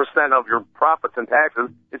 40% of your profits in taxes.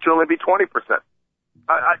 It should only be 20%.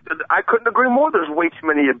 I couldn't agree more. There's way too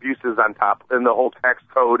many abuses on top in the whole tax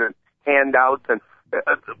code and handouts and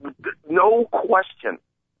no question.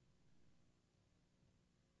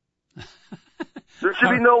 There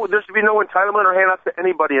should be no entitlement or handouts to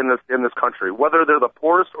anybody in this country, whether they're the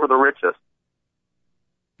poorest or the richest.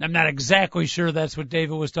 I'm not exactly sure that's what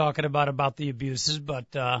David was talking about the abuses, but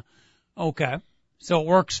okay. So it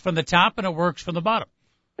works from the top and it works from the bottom.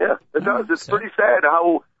 Yeah, it does. It's pretty sad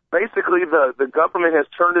how basically the government has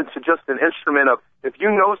turned into just an instrument of, if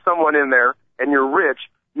you know someone in there and you're rich,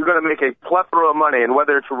 you're going to make a plethora of money, and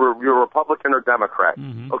whether you're Republican or Democrat,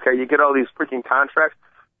 okay, you get all these freaking contracts.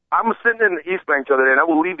 I'm sitting in the East Bank the other day, and I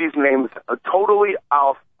will leave these names totally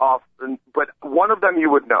off, but one of them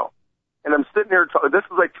you would know. And I'm sitting here, this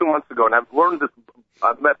was like 2 months ago, and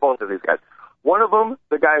I've met both of these guys. One of them,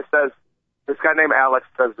 this guy named Alex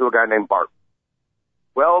says to a guy named Bart,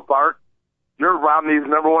 well, Bart, you're Romney's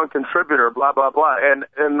 #1 contributor, blah, blah, blah. And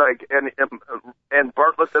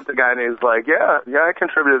Bart looks at the guy, and he's like, yeah, I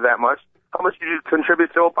contributed that much. How much did you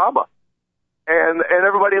contribute to Obama? And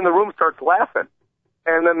everybody in the room starts laughing.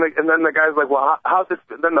 And then the guy's like, well, how's it?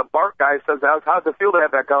 Then the Bart guy says, how's it feel to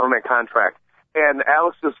have that government contract? And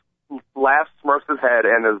Alex just laughs, smirks his head,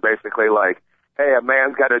 and is basically like, hey, a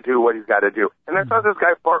man's got to do what he's got to do. And then says this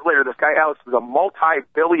guy Bart later, this guy Alex is a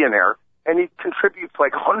multi-billionaire, and he contributes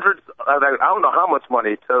like hundreds, I don't know how much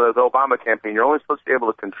money to the Obama campaign. You're only supposed to be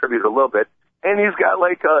able to contribute a little bit. And he's got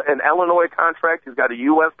like an Illinois contract, he's got a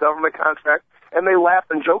U.S. government contract, and they laugh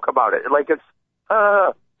and joke about it. Like it's,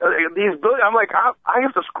 these billion, I'm like, I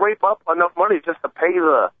have to scrape up enough money just to pay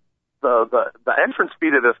the entrance fee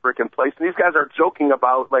to this freaking place, and these guys are joking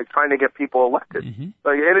about like trying to get people elected.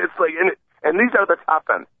 Like, and it's like, and these are the top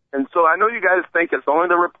end. And so I know you guys think it's only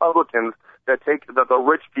the Republicans that take the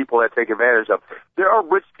rich people that take advantage of. There are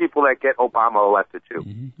rich people that get Obama elected too.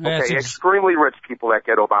 Okay, extremely rich people that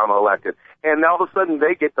get Obama elected, and all of a sudden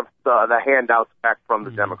they get the handouts back from the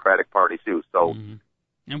Democratic Party too. So.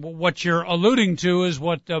 And what you're alluding to is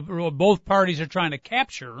what both parties are trying to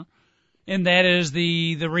capture, and that is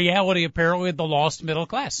the reality, apparently, of the lost middle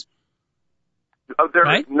class.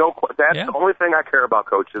 Right? That's the only thing I care about,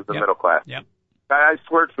 Coach, is the middle class. Yep. I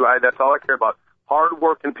swear to you, that's all I care about.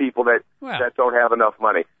 Hard-working people that don't have enough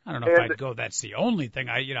money. I don't know if I'd go, that's the only thing.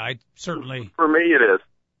 I certainly. For me, it is.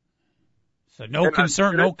 So no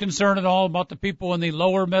concern at all about the people in the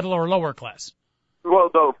lower, middle, or lower class.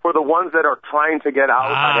 Well, though, for the ones that are trying to get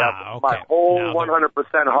out, my whole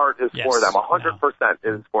 100% heart is for them. 100%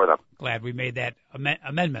 is for them. Glad we made that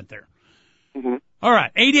amendment there. All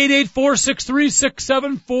right,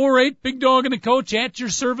 888-463-6748. Big Dog and the Coach at your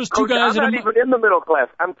service. Coach, two guys. I'm not even in the middle class.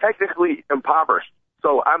 I'm technically impoverished.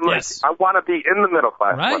 So I'm like, I want to be in the middle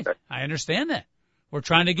class. Right, I understand that. We're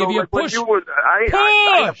trying to give you a push.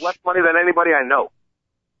 I have less money than anybody I know.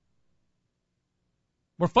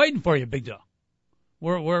 We're fighting for you, Big Dog.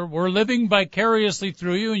 We're living vicariously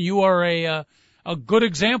through you, and you are a good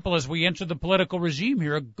example as we enter the political regime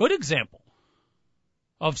here. A good example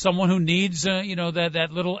of someone who needs, that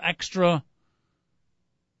little extra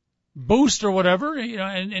boost or whatever,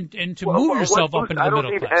 and to move yourself up into the middle class. I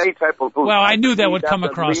don't need any type of boost. Well, I knew that would come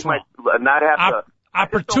across wrong.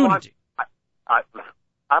 Opportunity.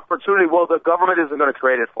 Opportunity. Well, the government isn't going to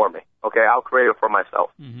create it for me. Okay, I'll create it for myself.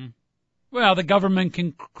 Well, the government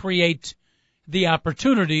can create the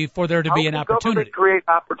opportunity for there to be an opportunity. Create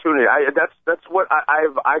opportunity. That's what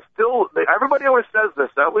I still. Everybody always says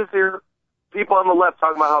this. I always hear people on the left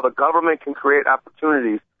talking about how the government can create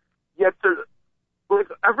opportunities. Yet,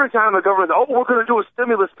 every time the government, we're going to do a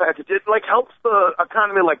stimulus package. It helps the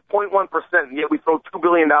economy 0.1%. And yet we throw $2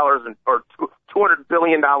 billion or $200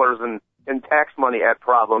 billion in tax money at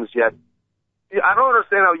problems. Yet. I don't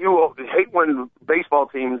understand how you hate when baseball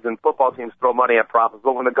teams and football teams throw money at problems,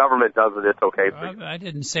 but when the government does it, it's okay for you. I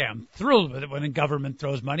didn't say I'm thrilled with it when the government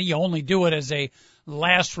throws money. You only do it as a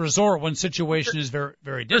last resort when situation is very,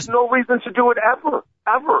 very distant. There's no reason to do it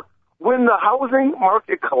ever. When the housing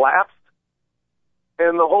market collapsed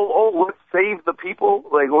and the whole, let's save the people,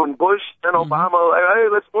 like when Bush and Obama, hey,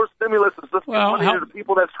 let's more stimulus, let's give money to the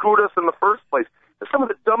people that screwed us in the first place. It's some of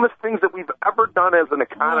the dumbest things that we've ever done as an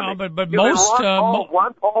economy. Well, but most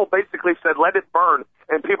Ron Paul basically said, "Let it burn,"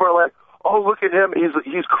 and people are like, "Oh, look at him!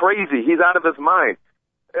 He's crazy. He's out of his mind."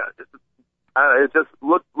 Just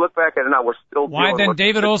look back at it now. We're still. Why then,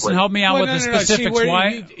 David Olson, help me out with the specifics.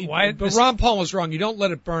 Why? But Ron Paul was wrong. You don't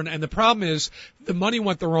let it burn, and the problem is the money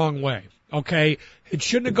went the wrong way. Okay, it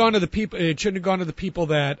shouldn't have gone to the people. It shouldn't have gone to the people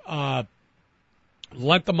that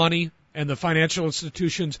lent the money. And the financial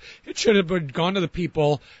institutions, it should have gone to the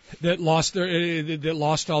people that lost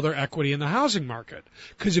all their equity in the housing market.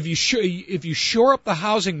 Because if you shore up the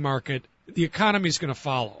housing market, the economy is going to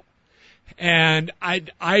follow. And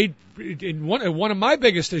one of my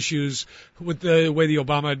biggest issues with the way the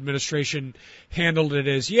Obama administration handled it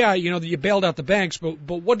is, you bailed out the banks, but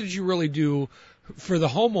what did you really do for the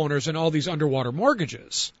homeowners and all these underwater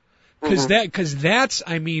mortgages? Because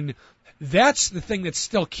that's the thing that's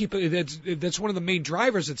still that's one of the main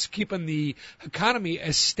drivers that's keeping the economy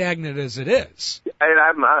as stagnant as it is. And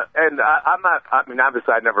I'm not,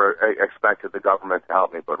 obviously I never expected the government to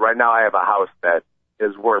help me, but right now I have a house that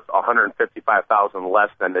is worth $155,000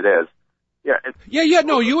 less than it is.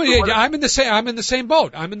 I'm in the same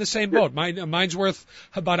boat. Mine's worth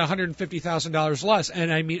about $150,000 less,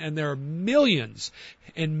 and there are millions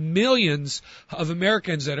and millions of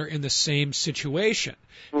Americans that are in the same situation.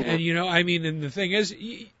 And and the thing is,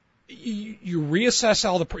 you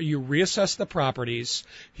reassess the properties,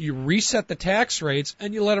 you reset the tax rates,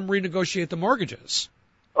 and you let them renegotiate the mortgages.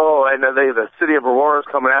 Oh, and the city of Aurora's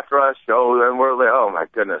coming after us. And we're like, oh my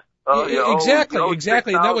goodness.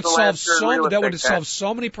 Exactly. And that would solve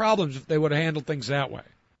so many problems if they would have handled things that way.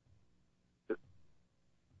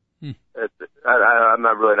 I'm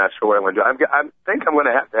not really not sure what I'm going to do. I think I'm going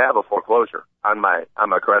to have a foreclosure on my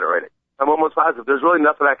credit rating. I'm almost positive. There's really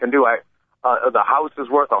nothing I can do. The house is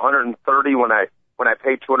worth 130 when I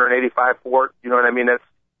pay 285 for it. You know what I mean?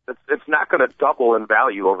 It's not going to double in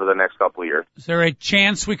value over the next couple of years. Is there a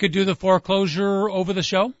chance we could do the foreclosure over the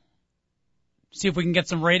show? See if we can get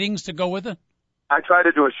some ratings to go with it? I tried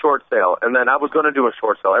to do a short sale, and then I was going to do a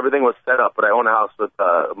short sale. Everything was set up, but I own a house with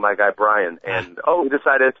my guy Brian, and he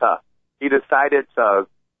decided to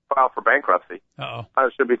file for bankruptcy. Uh-oh. I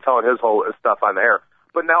should be telling his whole stuff on the air.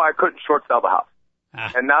 But now I couldn't short sell the house.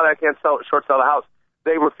 And now that I can't short sell the house,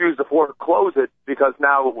 they refuse to foreclose it because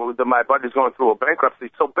now my buddy's going through a bankruptcy.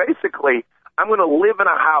 So basically, I'm going to live in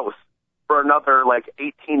a house for another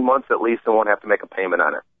 18 months at least and won't have to make a payment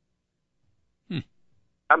on it.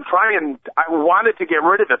 I'm trying. I wanted to get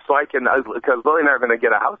rid of it so I can, because Lily and I are going to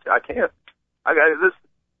get a house. I can't. I got this.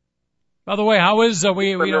 By the way, how is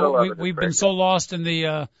we've been so lost in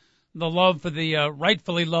the love for the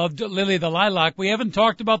rightfully loved Lily the Lilac. We haven't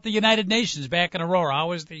talked about the United Nations back in Aurora.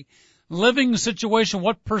 How is the living situation?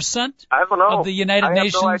 What percent I don't know. of the United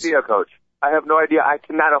Nations? I have no idea, Coach. I have no idea. I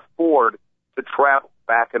cannot afford to travel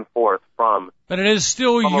back and forth from. But it is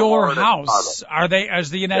still your house. Is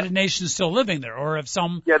the United Nations still living there, or have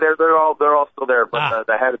some? Yeah, they're all still there. But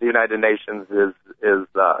the head of the United Nations is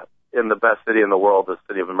in the best city in the world, the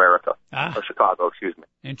city of America, or Chicago, excuse me,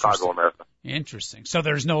 Chicago, America. Interesting. So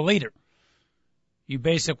there's no leader. You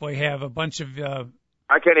basically have a bunch of.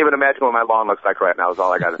 I can't even imagine what my lawn looks like right now. Is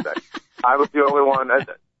all I got to say. I was the only one.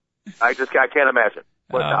 I can't imagine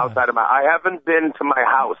what's outside of I haven't been to my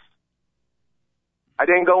house. I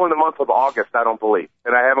didn't go in the month of August, I don't believe,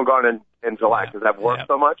 and I haven't gone in July because I've worked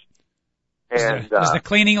so much. And does the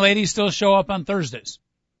cleaning lady still show up on Thursdays?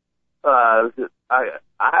 I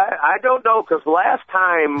don't know, because last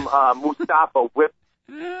time Mustafa whipped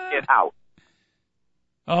it out.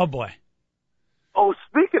 Oh boy. Oh,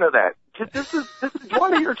 speaking of that, this is you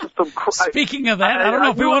want to hear just some. Speaking of that, I don't know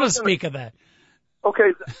if we want to speak of that.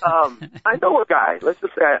 Okay, I know a guy. Let's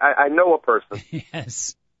just say I know a person.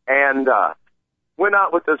 Yes. And went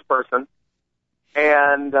out with this person,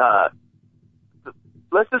 and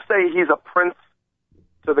let's just say he's a prince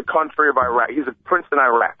to the country of Iraq. He's a prince in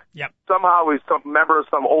Iraq. Yep. Somehow he's some member of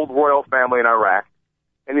some old royal family in Iraq,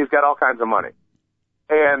 and he's got all kinds of money.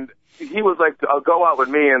 And he was like, "I'll go out with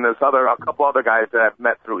me and a couple other guys that I've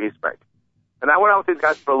met through East Bank." And I went out with these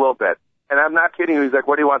guys for a little bit, and I'm not kidding you. He's like,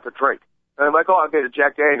 "What do you want to drink?" And I'm like, "Oh, I'll get a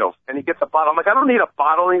Jack Daniels." And he gets a bottle. I'm like, "I don't need a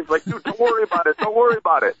bottle." And he's like, "Dude, don't worry about it. Don't worry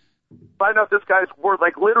about it." Find out this guy's worth,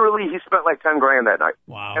 literally, he spent $10,000 that night.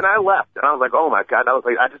 Wow. And I left, and I was like, oh my God. I was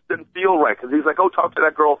like, I just didn't feel right, because he's like, go talk to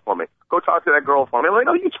that girl for me. Go talk to that girl for me. I'm like,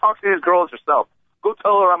 no, you talk to these girls yourself. Go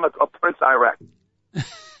tell her I'm a Prince Iraq.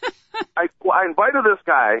 I invited this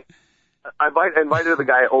guy, I invited the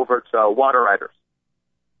guy over to Water Riders.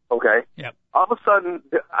 Okay? Yep. All of a sudden,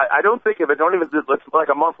 I don't think of it, it's like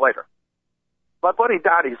a month later. My buddy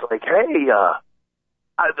Dottie's like, hey,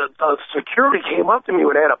 the security came up to me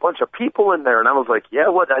when they had a bunch of people in there, and I was like, yeah,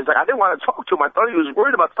 what? I was like, I didn't want to talk to him. I thought he was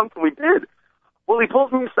worried about something we did. Well, he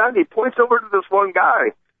pulls me aside, and he points over to this one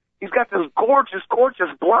guy. He's got this gorgeous, gorgeous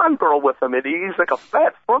blonde girl with him, and he's like a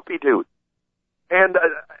fat, frumpy dude. And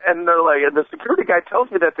they're like, and the security guy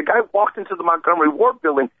tells me that the guy walked into the Montgomery Ward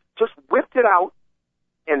building, just whipped it out,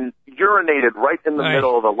 and urinated right in the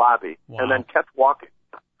middle of the lobby, and then kept walking.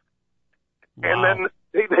 Wow. And then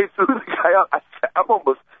they threw the guy out. I'm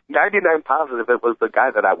almost 99 positive it was the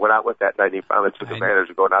guy that I went out with that night, and he finally took advantage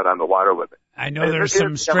of going out on the water with me. I know there's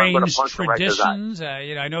some strange traditions.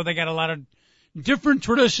 I know they got a lot of different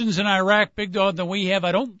traditions in Iraq, Big Dog, than we have.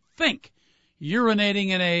 I don't think urinating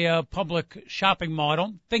in a public shopping mall, I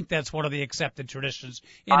don't think that's one of the accepted traditions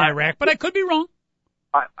in Iraq, but I could be wrong.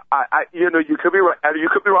 You could be right. You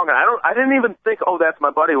could be wrong. And I didn't even think, oh, that's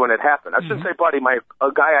my buddy when it happened. I shouldn't say buddy,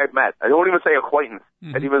 a guy I met. I don't even say acquaintance.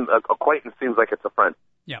 Mm-hmm. And even acquaintance seems like it's a friend.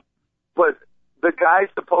 Yeah. But the guy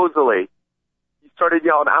supposedly started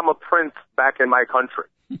yelling, "I'm a prince back in my country."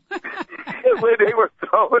 When they were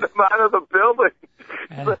throwing him out of the building.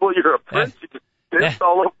 He's like, well, you're a prince. You just pissed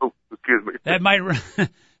all over. Excuse me. That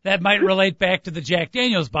might relate back to the Jack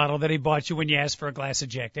Daniels bottle that he bought you when you asked for a glass of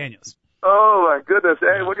Jack Daniels. Oh, my goodness.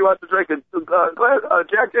 Hey, what do you want to drink? Jack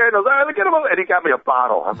Daniels. All right, get him over. And he got me a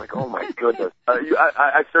bottle. I'm like, oh, my goodness.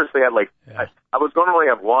 I seriously had I was going to only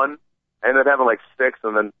have one. I ended up having 6.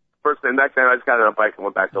 And then next time I just got on a bike and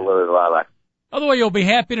went back to Lily the Lilac. By the way, you'll be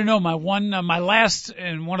happy to know my last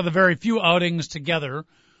and one of the very few outings together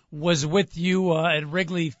was with you at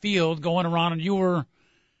Wrigley Field going around, and you were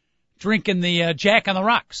drinking the Jack on the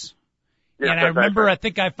Rocks. Yeah, and I remember, I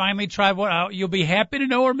think I finally tried what you'll be happy to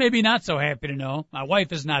know, or maybe not so happy to know. My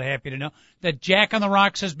wife is not happy to know that Jack on the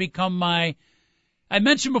Rocks has become my. I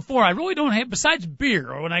mentioned before, I really don't have, besides beer,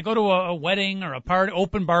 or when I go to a wedding or a party,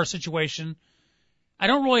 open bar situation, I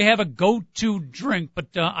don't really have a go-to drink, but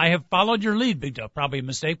I have followed your lead, Big Dog. Probably a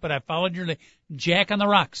mistake, but I followed your lead. Jack on the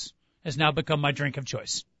Rocks has now become my drink of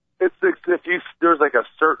choice. It's there's like a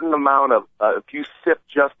certain amount of if you sip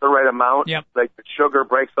just the right amount, yep. Like the sugar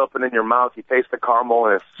breaks open in your mouth, you taste the caramel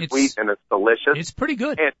and it's sweet and it's delicious. It's pretty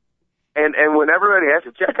good. And when everybody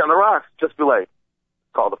asks Jack on the Rocks, just be like,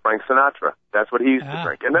 call the Frank Sinatra. That's what he used to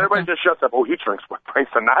drink. And then everybody just shuts up. Oh, he drinks what Frank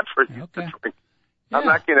Sinatra used to drink. Yeah. I'm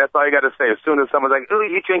not kidding. That's all you got to say. As soon as someone's like, oh,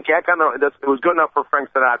 you drink Jack on the Rocks, it was good enough for Frank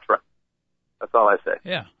Sinatra. That's all I say.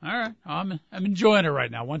 Yeah. All right. I'm enjoying it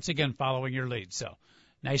right now. Once again, following your lead. So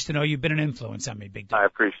nice to know you've been an influence on me, Big Dog. I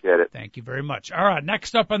appreciate it. Thank you very much. All right.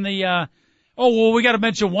 Next up on the, we got to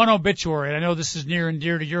mention one obituary. I know this is near and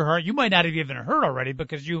dear to your heart. You might not have even heard already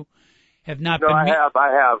because you have not been. No, I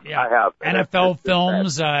have. NFL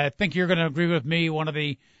films. I think you're going to agree with me. One of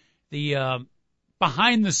the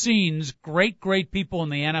behind the scenes great people in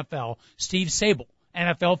the NFL, Steve Sable,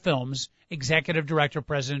 NFL Films, executive director,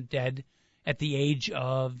 president, dead at the age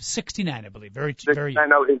of 69, I believe. Very. I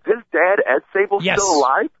know. Is his dad, Ed Sable, still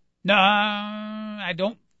alive? No, I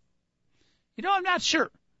don't. I'm not sure.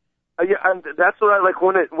 Yeah, and that's what I like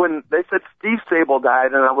when they said Steve Sable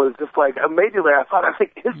died, and I was just like, immediately I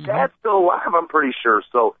think his dad's still alive. I'm pretty sure.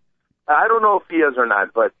 So I don't know if he is or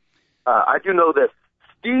not, but I do know that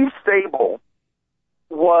Steve Sable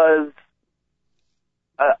was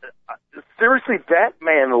seriously, that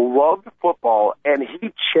man loved football, and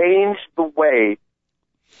he changed the way.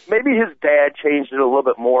 Maybe his dad changed it a little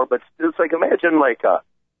bit more, but it's like, imagine like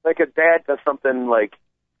a dad does something like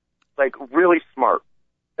really smart,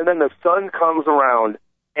 and then the son comes around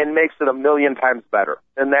and makes it a million times better.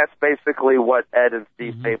 And that's basically what Ed and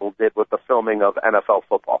Steve Sable did with the filming of NFL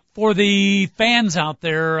football. For the fans out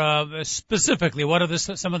there, specifically, what are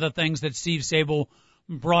some of the things that Steve Sable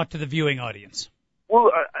brought to the viewing audience? Well,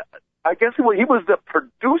 I guess he was the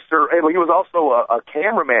producer, and he was also a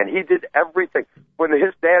cameraman. He did everything. When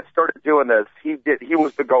his dad started doing this, he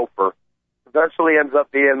was the gopher. Eventually ends up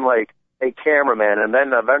being like a cameraman, and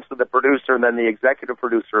then eventually the producer, and then the executive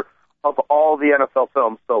producer of all the NFL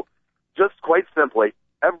films. So just quite simply,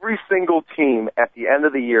 every single team at the end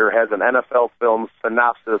of the year has an NFL film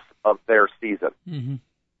synopsis of their season. Mm-hmm.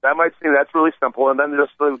 That might seem that's really simple, and then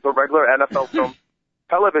just the regular NFL film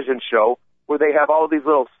television show where they have all these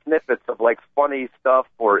little snippets of like funny stuff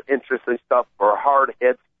or interesting stuff or hard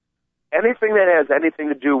hits. Anything that has anything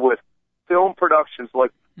to do with film productions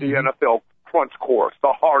like the NFL Crunch Course,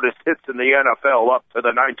 the hardest hits in the NFL up to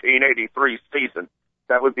the 1983 season.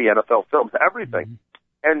 That would be NFL films, everything.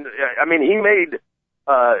 And, I mean, he made,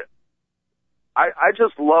 I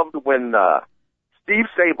just loved when Steve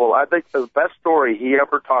Sable, I think the best story he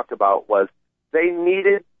ever talked about was they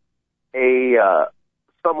needed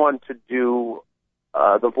someone to do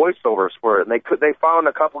the voiceovers for it. And they found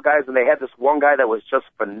a couple guys, and they had this one guy that was just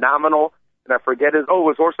phenomenal, and I forget it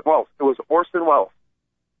was Orson Welles. It was Orson Welles.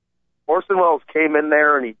 Orson Welles came in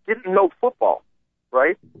there, and he didn't know football,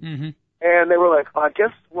 right? Mm-hmm. And they were like,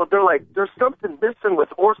 they're like, there's something missing with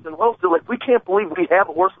Orson Welles. They're like, we can't believe we have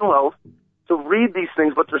Orson Welles to read these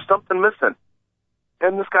things, but there's something missing.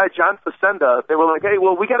 And this guy, John Facenda, they were like, hey,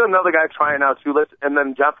 well, we got another guy trying out too. And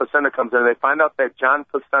then John Facenda comes in, and they find out that John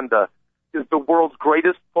Facenda is the world's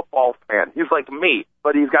greatest football fan. He's like me,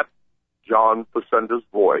 but he's got John Facenda's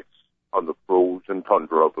voice on the frozen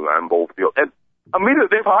tundra of Lambeau Field. And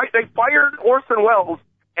immediately they fired Orson Welles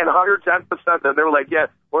and hired John Facenda. They were like, yeah,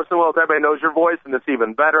 Orson Welles, everybody knows your voice, and it's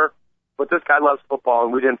even better. But this guy loves football,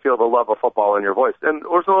 and we didn't feel the love of football in your voice. And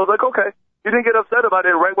Orson Welles was like, okay. You didn't get upset about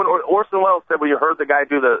it right when Orson Welles said when you heard the guy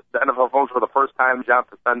do the NFL films for the first time, John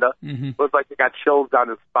Facenda. It was like he got chills down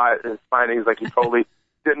his spine. He's like, he totally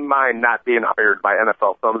didn't mind not being hired by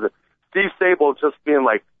NFL films. Steve Sable just being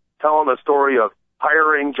like, telling the story of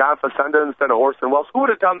hiring John Facenda instead of Orson Welles. Who would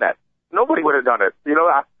have done that? Nobody would have done it. You know,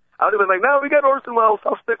 I would have been like, no, we got Orson Welles.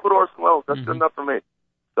 I'll stick with Orson Welles. That's good enough for me.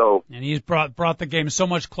 So, and he's brought the game so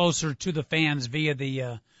much closer to the fans via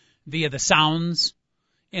the sounds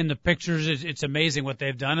in the pictures. It's amazing what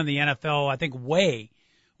they've done in the NFL. I think way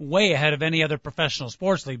ahead of any other professional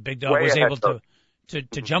sports league. Big Dog was able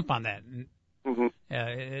to jump on that.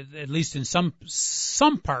 At least in some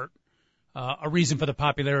part, a reason for the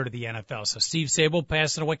popularity of the NFL. So Steve Sable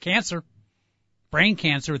passed away, brain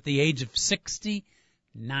cancer at the age of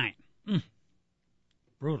 69.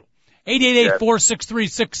 Brutal.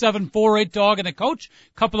 888-463-6748, Dog and the Coach.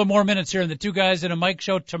 Couple of more minutes here in the Two Guys and a Mic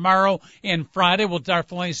show tomorrow and Friday. We'll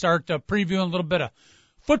definitely start previewing a little bit of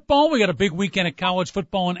football. We got a big weekend of college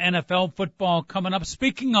football and NFL football coming up.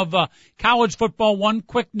 Speaking of college football, one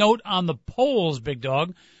quick note on the polls, Big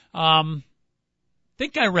Dog.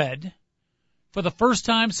 Think I read for the first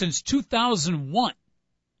time since 2001,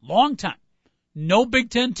 long time, no Big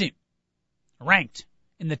Ten team ranked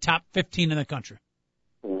in the top 15 in the country.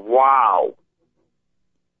 Wow.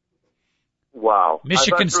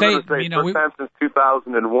 Michigan State, since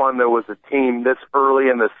 2001 there was a team this early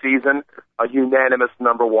in the season, a unanimous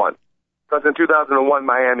number one. Because in 2001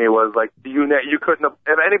 Miami was like, you couldn't have,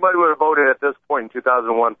 if anybody would have voted at this point in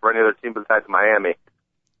 2001 for any other team besides Miami,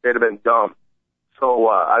 they'd have been dumb.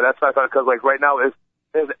 So that's what I thought, because like right now, has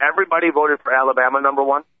everybody voted for Alabama number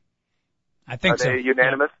one? I think so. Are they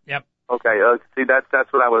unanimous? Yep. Okay, see, that's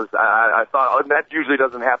what I thought. And that usually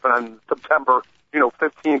doesn't happen on September,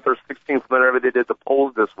 15th or 16th, whenever they did the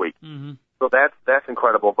polls this week. Mm-hmm. So that's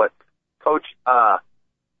incredible. But, Coach,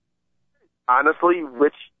 honestly,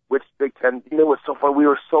 which Big Ten, what's so fun? We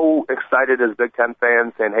were so excited as Big Ten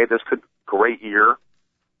fans saying, hey, this could be a great year.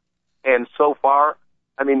 And so far,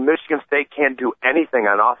 I mean, Michigan State can't do anything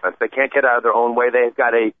on offense. They can't get out of their own way. They've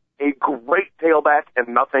got a great tailback and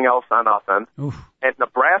nothing else on offense. Oof. And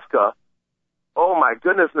Nebraska, oh my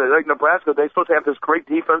goodness, like Nebraska, they're supposed to have this great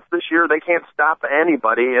defense this year. They can't stop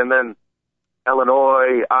anybody. And then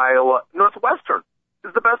Illinois, Iowa, Northwestern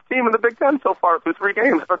is the best team in the Big Ten so far through 3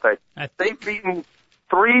 games, aren't they? They've beaten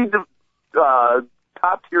 3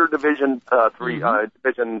 top-tier Division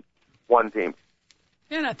Division 1 teams.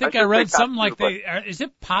 And I think I read something like is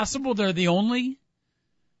it possible they're the only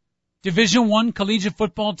Division I collegiate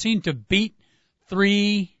football team to beat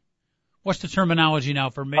 3, what's the terminology now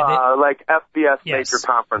for like FBS yes. major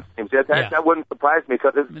conference teams. That wouldn't surprise me,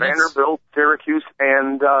 because it's Vanderbilt, Syracuse,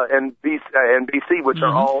 and BC, which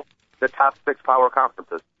are all the top 6 power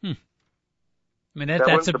conferences. I mean, that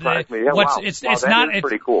wouldn't surprise me. Yeah, it's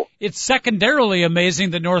pretty cool. It's secondarily amazing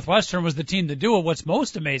that Northwestern was the team to do it. What's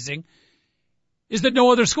most amazing is that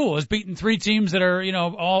no other school has beaten 3 teams that are,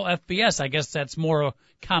 all FBS. I guess that's more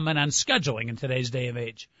common on scheduling in today's day of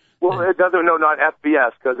age. Well, it doesn't, not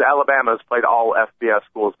FBS, because Alabama's played all FBS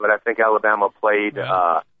schools, but I think Alabama played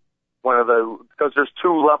because there's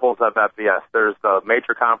 2 levels of FBS. There's the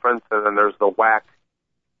major conference, and then there's the WAC,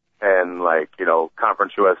 and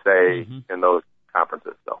Conference USA, and those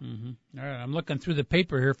conferences. So. Mm-hmm. All right, I'm looking through the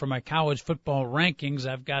paper here for my college football rankings.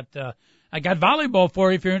 I've got I got volleyball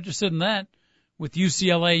for you if you're interested in that, with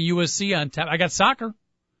UCLA, USC on top. I got soccer,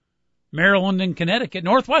 Maryland and Connecticut,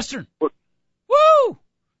 Northwestern. What? Woo!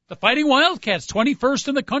 The Fighting Wildcats, 21st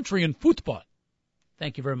in the country in football.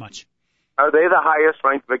 Thank you very much. Are they the highest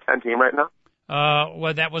ranked Big Ten team right now?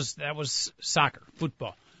 Well, that was soccer,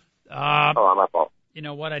 football. My fault. You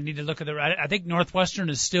know what? I need to look at I think Northwestern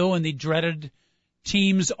is still in the dreaded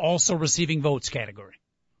teams also receiving votes category.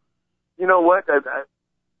 You know what?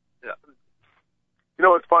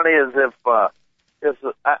 What's funny is if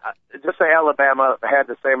just say Alabama had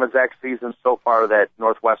the same exact season so far that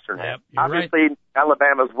Northwestern had. Yep, you're Obviously, right.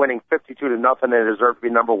 Alabama's winning 52-0, and they deserve to be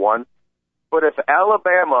number 1. But if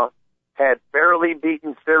Alabama had barely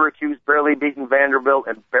beaten Syracuse, barely beaten Vanderbilt,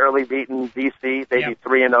 and barely beaten BC, they'd be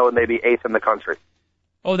 3-0, and they'd be 8th in the country.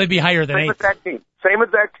 Oh, they'd be higher than 8th. Same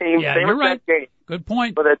exact team. Yeah, same you're exact right. game. Good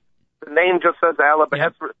point. But the name just says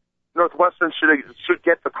Alabama. Yep. Northwestern should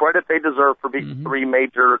get the credit they deserve for beating 3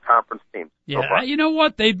 major conference teams. Yeah, you know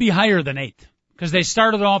what? They'd be higher than 8th because they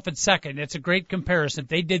started off at 2nd. It's a great comparison.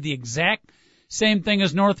 They did the exact same thing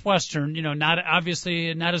as Northwestern. Not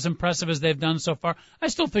as impressive as they've done so far. I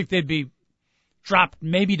still think they'd be dropped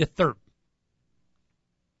maybe to 3rd.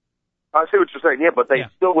 I see what you're saying. Yeah, but they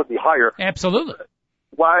still would be higher. Absolutely.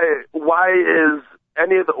 Why is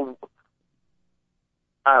any of the?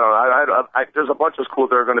 I don't know. There's a bunch of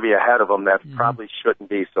schools that are going to be ahead of them that probably shouldn't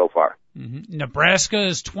be so far. Mm-hmm. Nebraska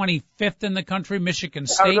is 25th in the country. Michigan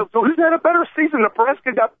State. So who's had a better season?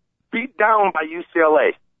 Nebraska got beat down by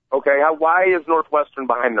UCLA. Okay, why is Northwestern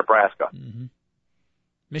behind Nebraska? Mm-hmm.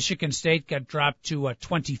 Michigan State got dropped to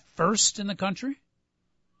 21st in the country.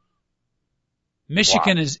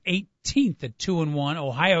 Michigan is 18th at 2-1.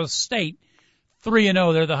 Ohio State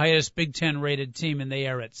 3-0. They're the highest Big Ten rated team, and they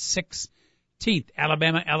are at 16th.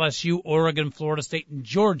 Alabama, LSU, Oregon, Florida State, and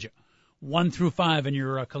Georgia, 1 through 5 in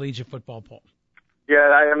your collegiate football poll.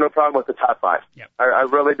 Yeah, I have no problem with the top 5. Yep. I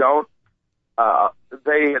really don't.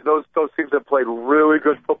 Those teams have played really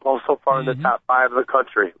good football so far in the top 5 of the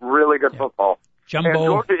country. Really good football. Jumbo. And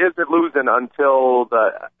Georgia isn't losing until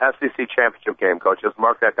the SEC championship game, Coach. Just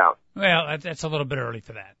mark that down. Well, that's a little bit early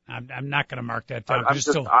for that. I'm not going to mark that down. I'm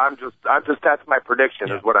just that's my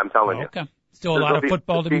prediction is what I'm telling you. Okay. Still a lot of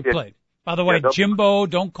football to be played. By the way, Jimbo,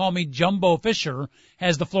 don't call me Jumbo Fisher,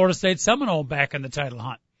 has the Florida State Seminole back in the title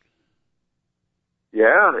hunt.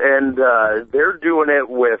 Yeah, and they're doing it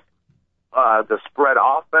with the spread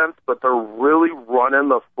offense, but they're really running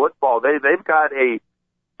the football. They've got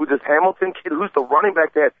this Hamilton kid who's the running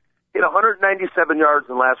back that hit 197 yards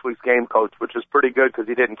in last week's game, Coach, which is pretty good because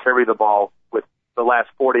he didn't carry the ball with the last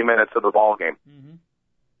 40 minutes of the ball game. Mm-hmm.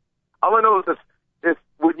 All I know is this: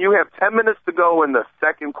 when you have 10 minutes to go in the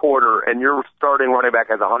second quarter and your starting running back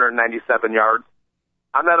has 197 yards,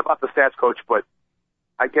 I'm not about the stats, Coach, but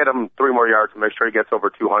I get him 3 more yards to make sure he gets over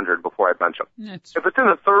 200 before I bench him. If it's in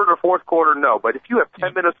the third or fourth quarter, no. But if you have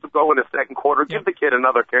 10 minutes to go in the second quarter, give the kid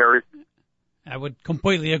another carry. I would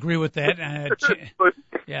completely agree with that.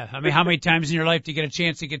 Yeah, I mean, how many times in your life do you get a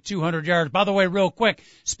chance to get 200 yards? By the way, real quick,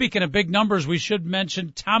 speaking of big numbers, we should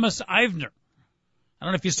mention Thomas Ivner. I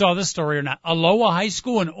don't know if you saw this story or not. Aloha High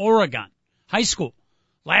School in Oregon. High school.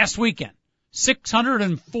 Last weekend.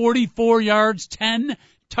 644 yards, 10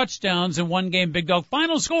 touchdowns in one game. Big dog.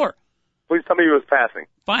 Final score. Please tell me he was passing.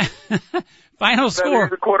 Final score.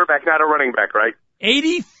 He's a quarterback, not a running back, right?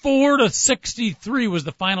 84-63 was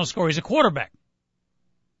the final score. He's a quarterback.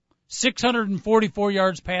 644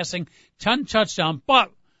 yards passing, 10 touchdown,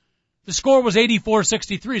 but the score was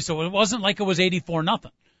 84-63, so it wasn't like it was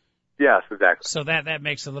 84-0. Yes, exactly. So that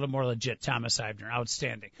makes it a little more legit. Thomas Ivner,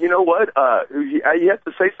 outstanding. You know what? You have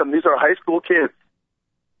to say something. These are high school kids.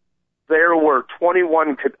 There were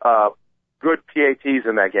 21 good PATs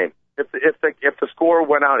in that game. If the score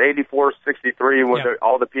went out 84-63 when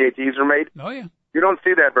all the PATs are made, oh yeah, you don't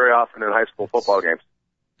see that very often in high school football games.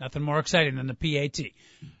 Nothing more exciting than the PAT.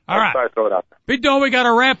 All right, sorry, throw it out there. Big dog, we got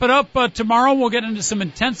to wrap it up. Tomorrow we'll get into some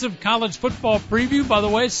intensive college football preview. By the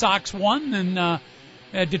way, Sox won and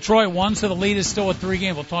Detroit won, so the lead is still at 3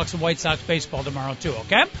 games. We'll talk some White Sox baseball tomorrow too.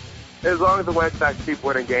 Okay. As long as the White Sox keep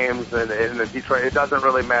winning games and the Detroit, it doesn't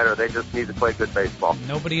really matter. They just need to play good baseball.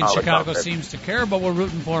 Nobody in Chicago seems to care, but we're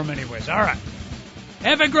rooting for them anyways. All right.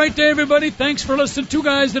 Have a great day, everybody. Thanks for listening. 2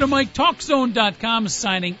 Guys at a Mic. TalkZone.com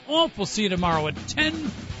signing off. We'll see you tomorrow at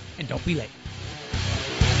 10, and don't be late.